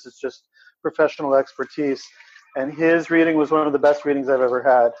ego. This is just professional expertise. And his reading was one of the best readings I've ever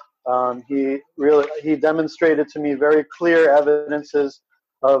had. He demonstrated to me very clear evidences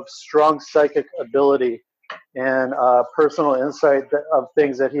of strong psychic ability and personal insight of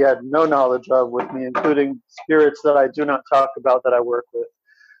things that he had no knowledge of with me, including spirits that I do not talk about that I work with.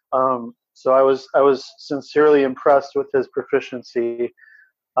 So I was sincerely impressed with his proficiency.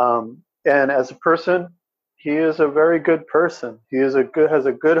 And as a person, he is a very good person. He has a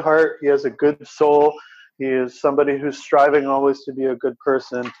good heart. He has a good soul. He is somebody who's striving always to be a good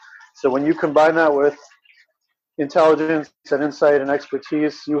person. So when you combine that with intelligence and insight and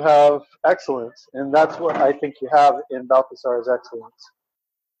expertise, you have excellence. And that's what I think you have in Balthazar's excellence.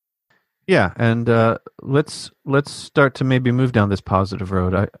 Yeah, and let's start to maybe move down this positive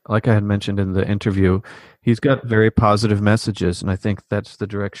road. Like I had mentioned in the interview, he's got very positive messages, and I think that's the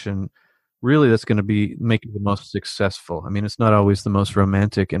direction really that's going to be making the most successful. I mean, it's not always the most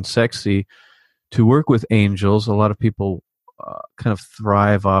romantic and sexy to work with angels. A lot of people kind of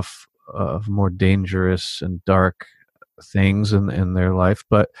thrive off of more dangerous and dark things in their life,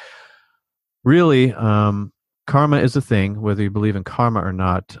 but really, karma is a thing, whether you believe in karma or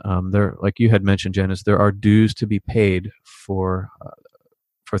not. There, like you had mentioned, Janice, there are dues to be paid for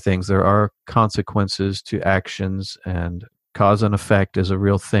things. There are consequences to actions, and cause and effect is a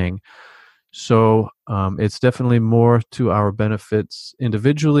real thing. So it's definitely more to our benefits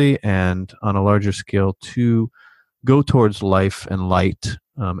individually and on a larger scale to go towards life and light,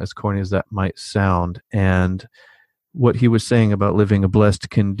 as corny as that might sound. And what he was saying about living a blessed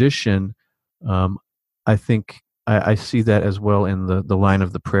condition, I think I see that as well in the line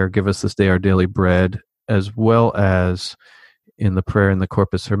of the prayer, "Give us this day our daily bread," as well as in the prayer in the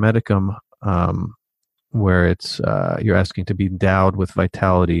Corpus Hermeticum, where it's you're asking to be endowed with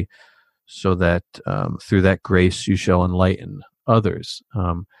vitality, so that through that grace you shall enlighten others.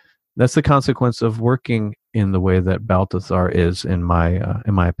 That's the consequence of working in the way that Balthazar is, in my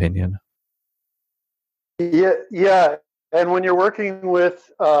opinion. Yeah. And when you're working with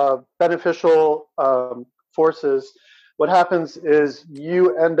beneficial forces, what happens is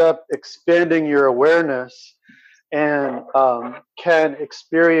you end up expanding your awareness and can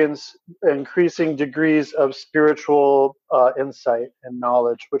experience increasing degrees of spiritual insight and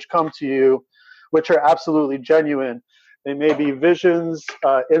knowledge, which come to you, which are absolutely genuine. They may be visions,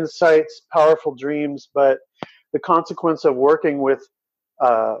 insights, powerful dreams, but the consequence of working with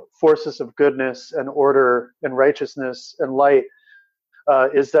forces of goodness and order and righteousness and light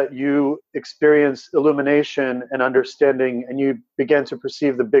is that you experience illumination and understanding, and you begin to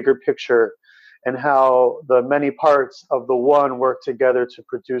perceive the bigger picture and how the many parts of the one work together to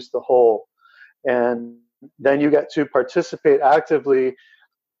produce the whole. And then you get to participate actively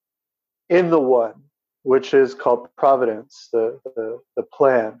in the one, which is called providence, the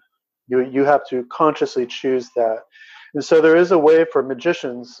plan. You have to consciously choose that. And so there is a way for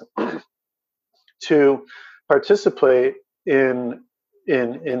magicians to participate in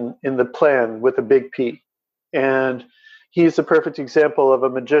the plan with a big P. And he's a perfect example of a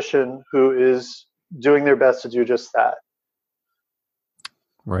magician who is doing their best to do just that.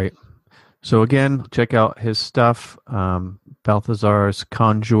 Right. So again, check out his stuff, Balthazar's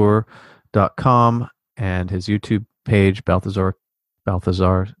Conjure.com, and his YouTube page, Balthazar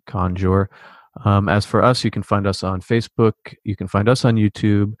Conjure. As for us, you can find us on Facebook. You can find us on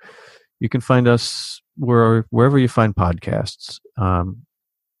YouTube. You can find us wherever you find podcasts.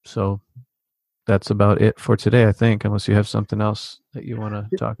 So that's about it for today, I think, unless you have something else that you want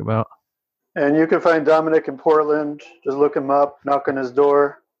to talk about. And you can find Dominic in Portland. Just look him up, knock on his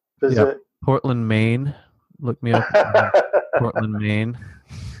door, visit. Yeah, Portland, Maine. Look me up. Portland, Maine.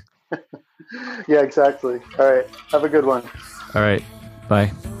 Yeah, exactly. All right. Have a good one. All right.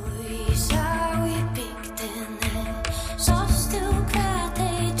 Bye.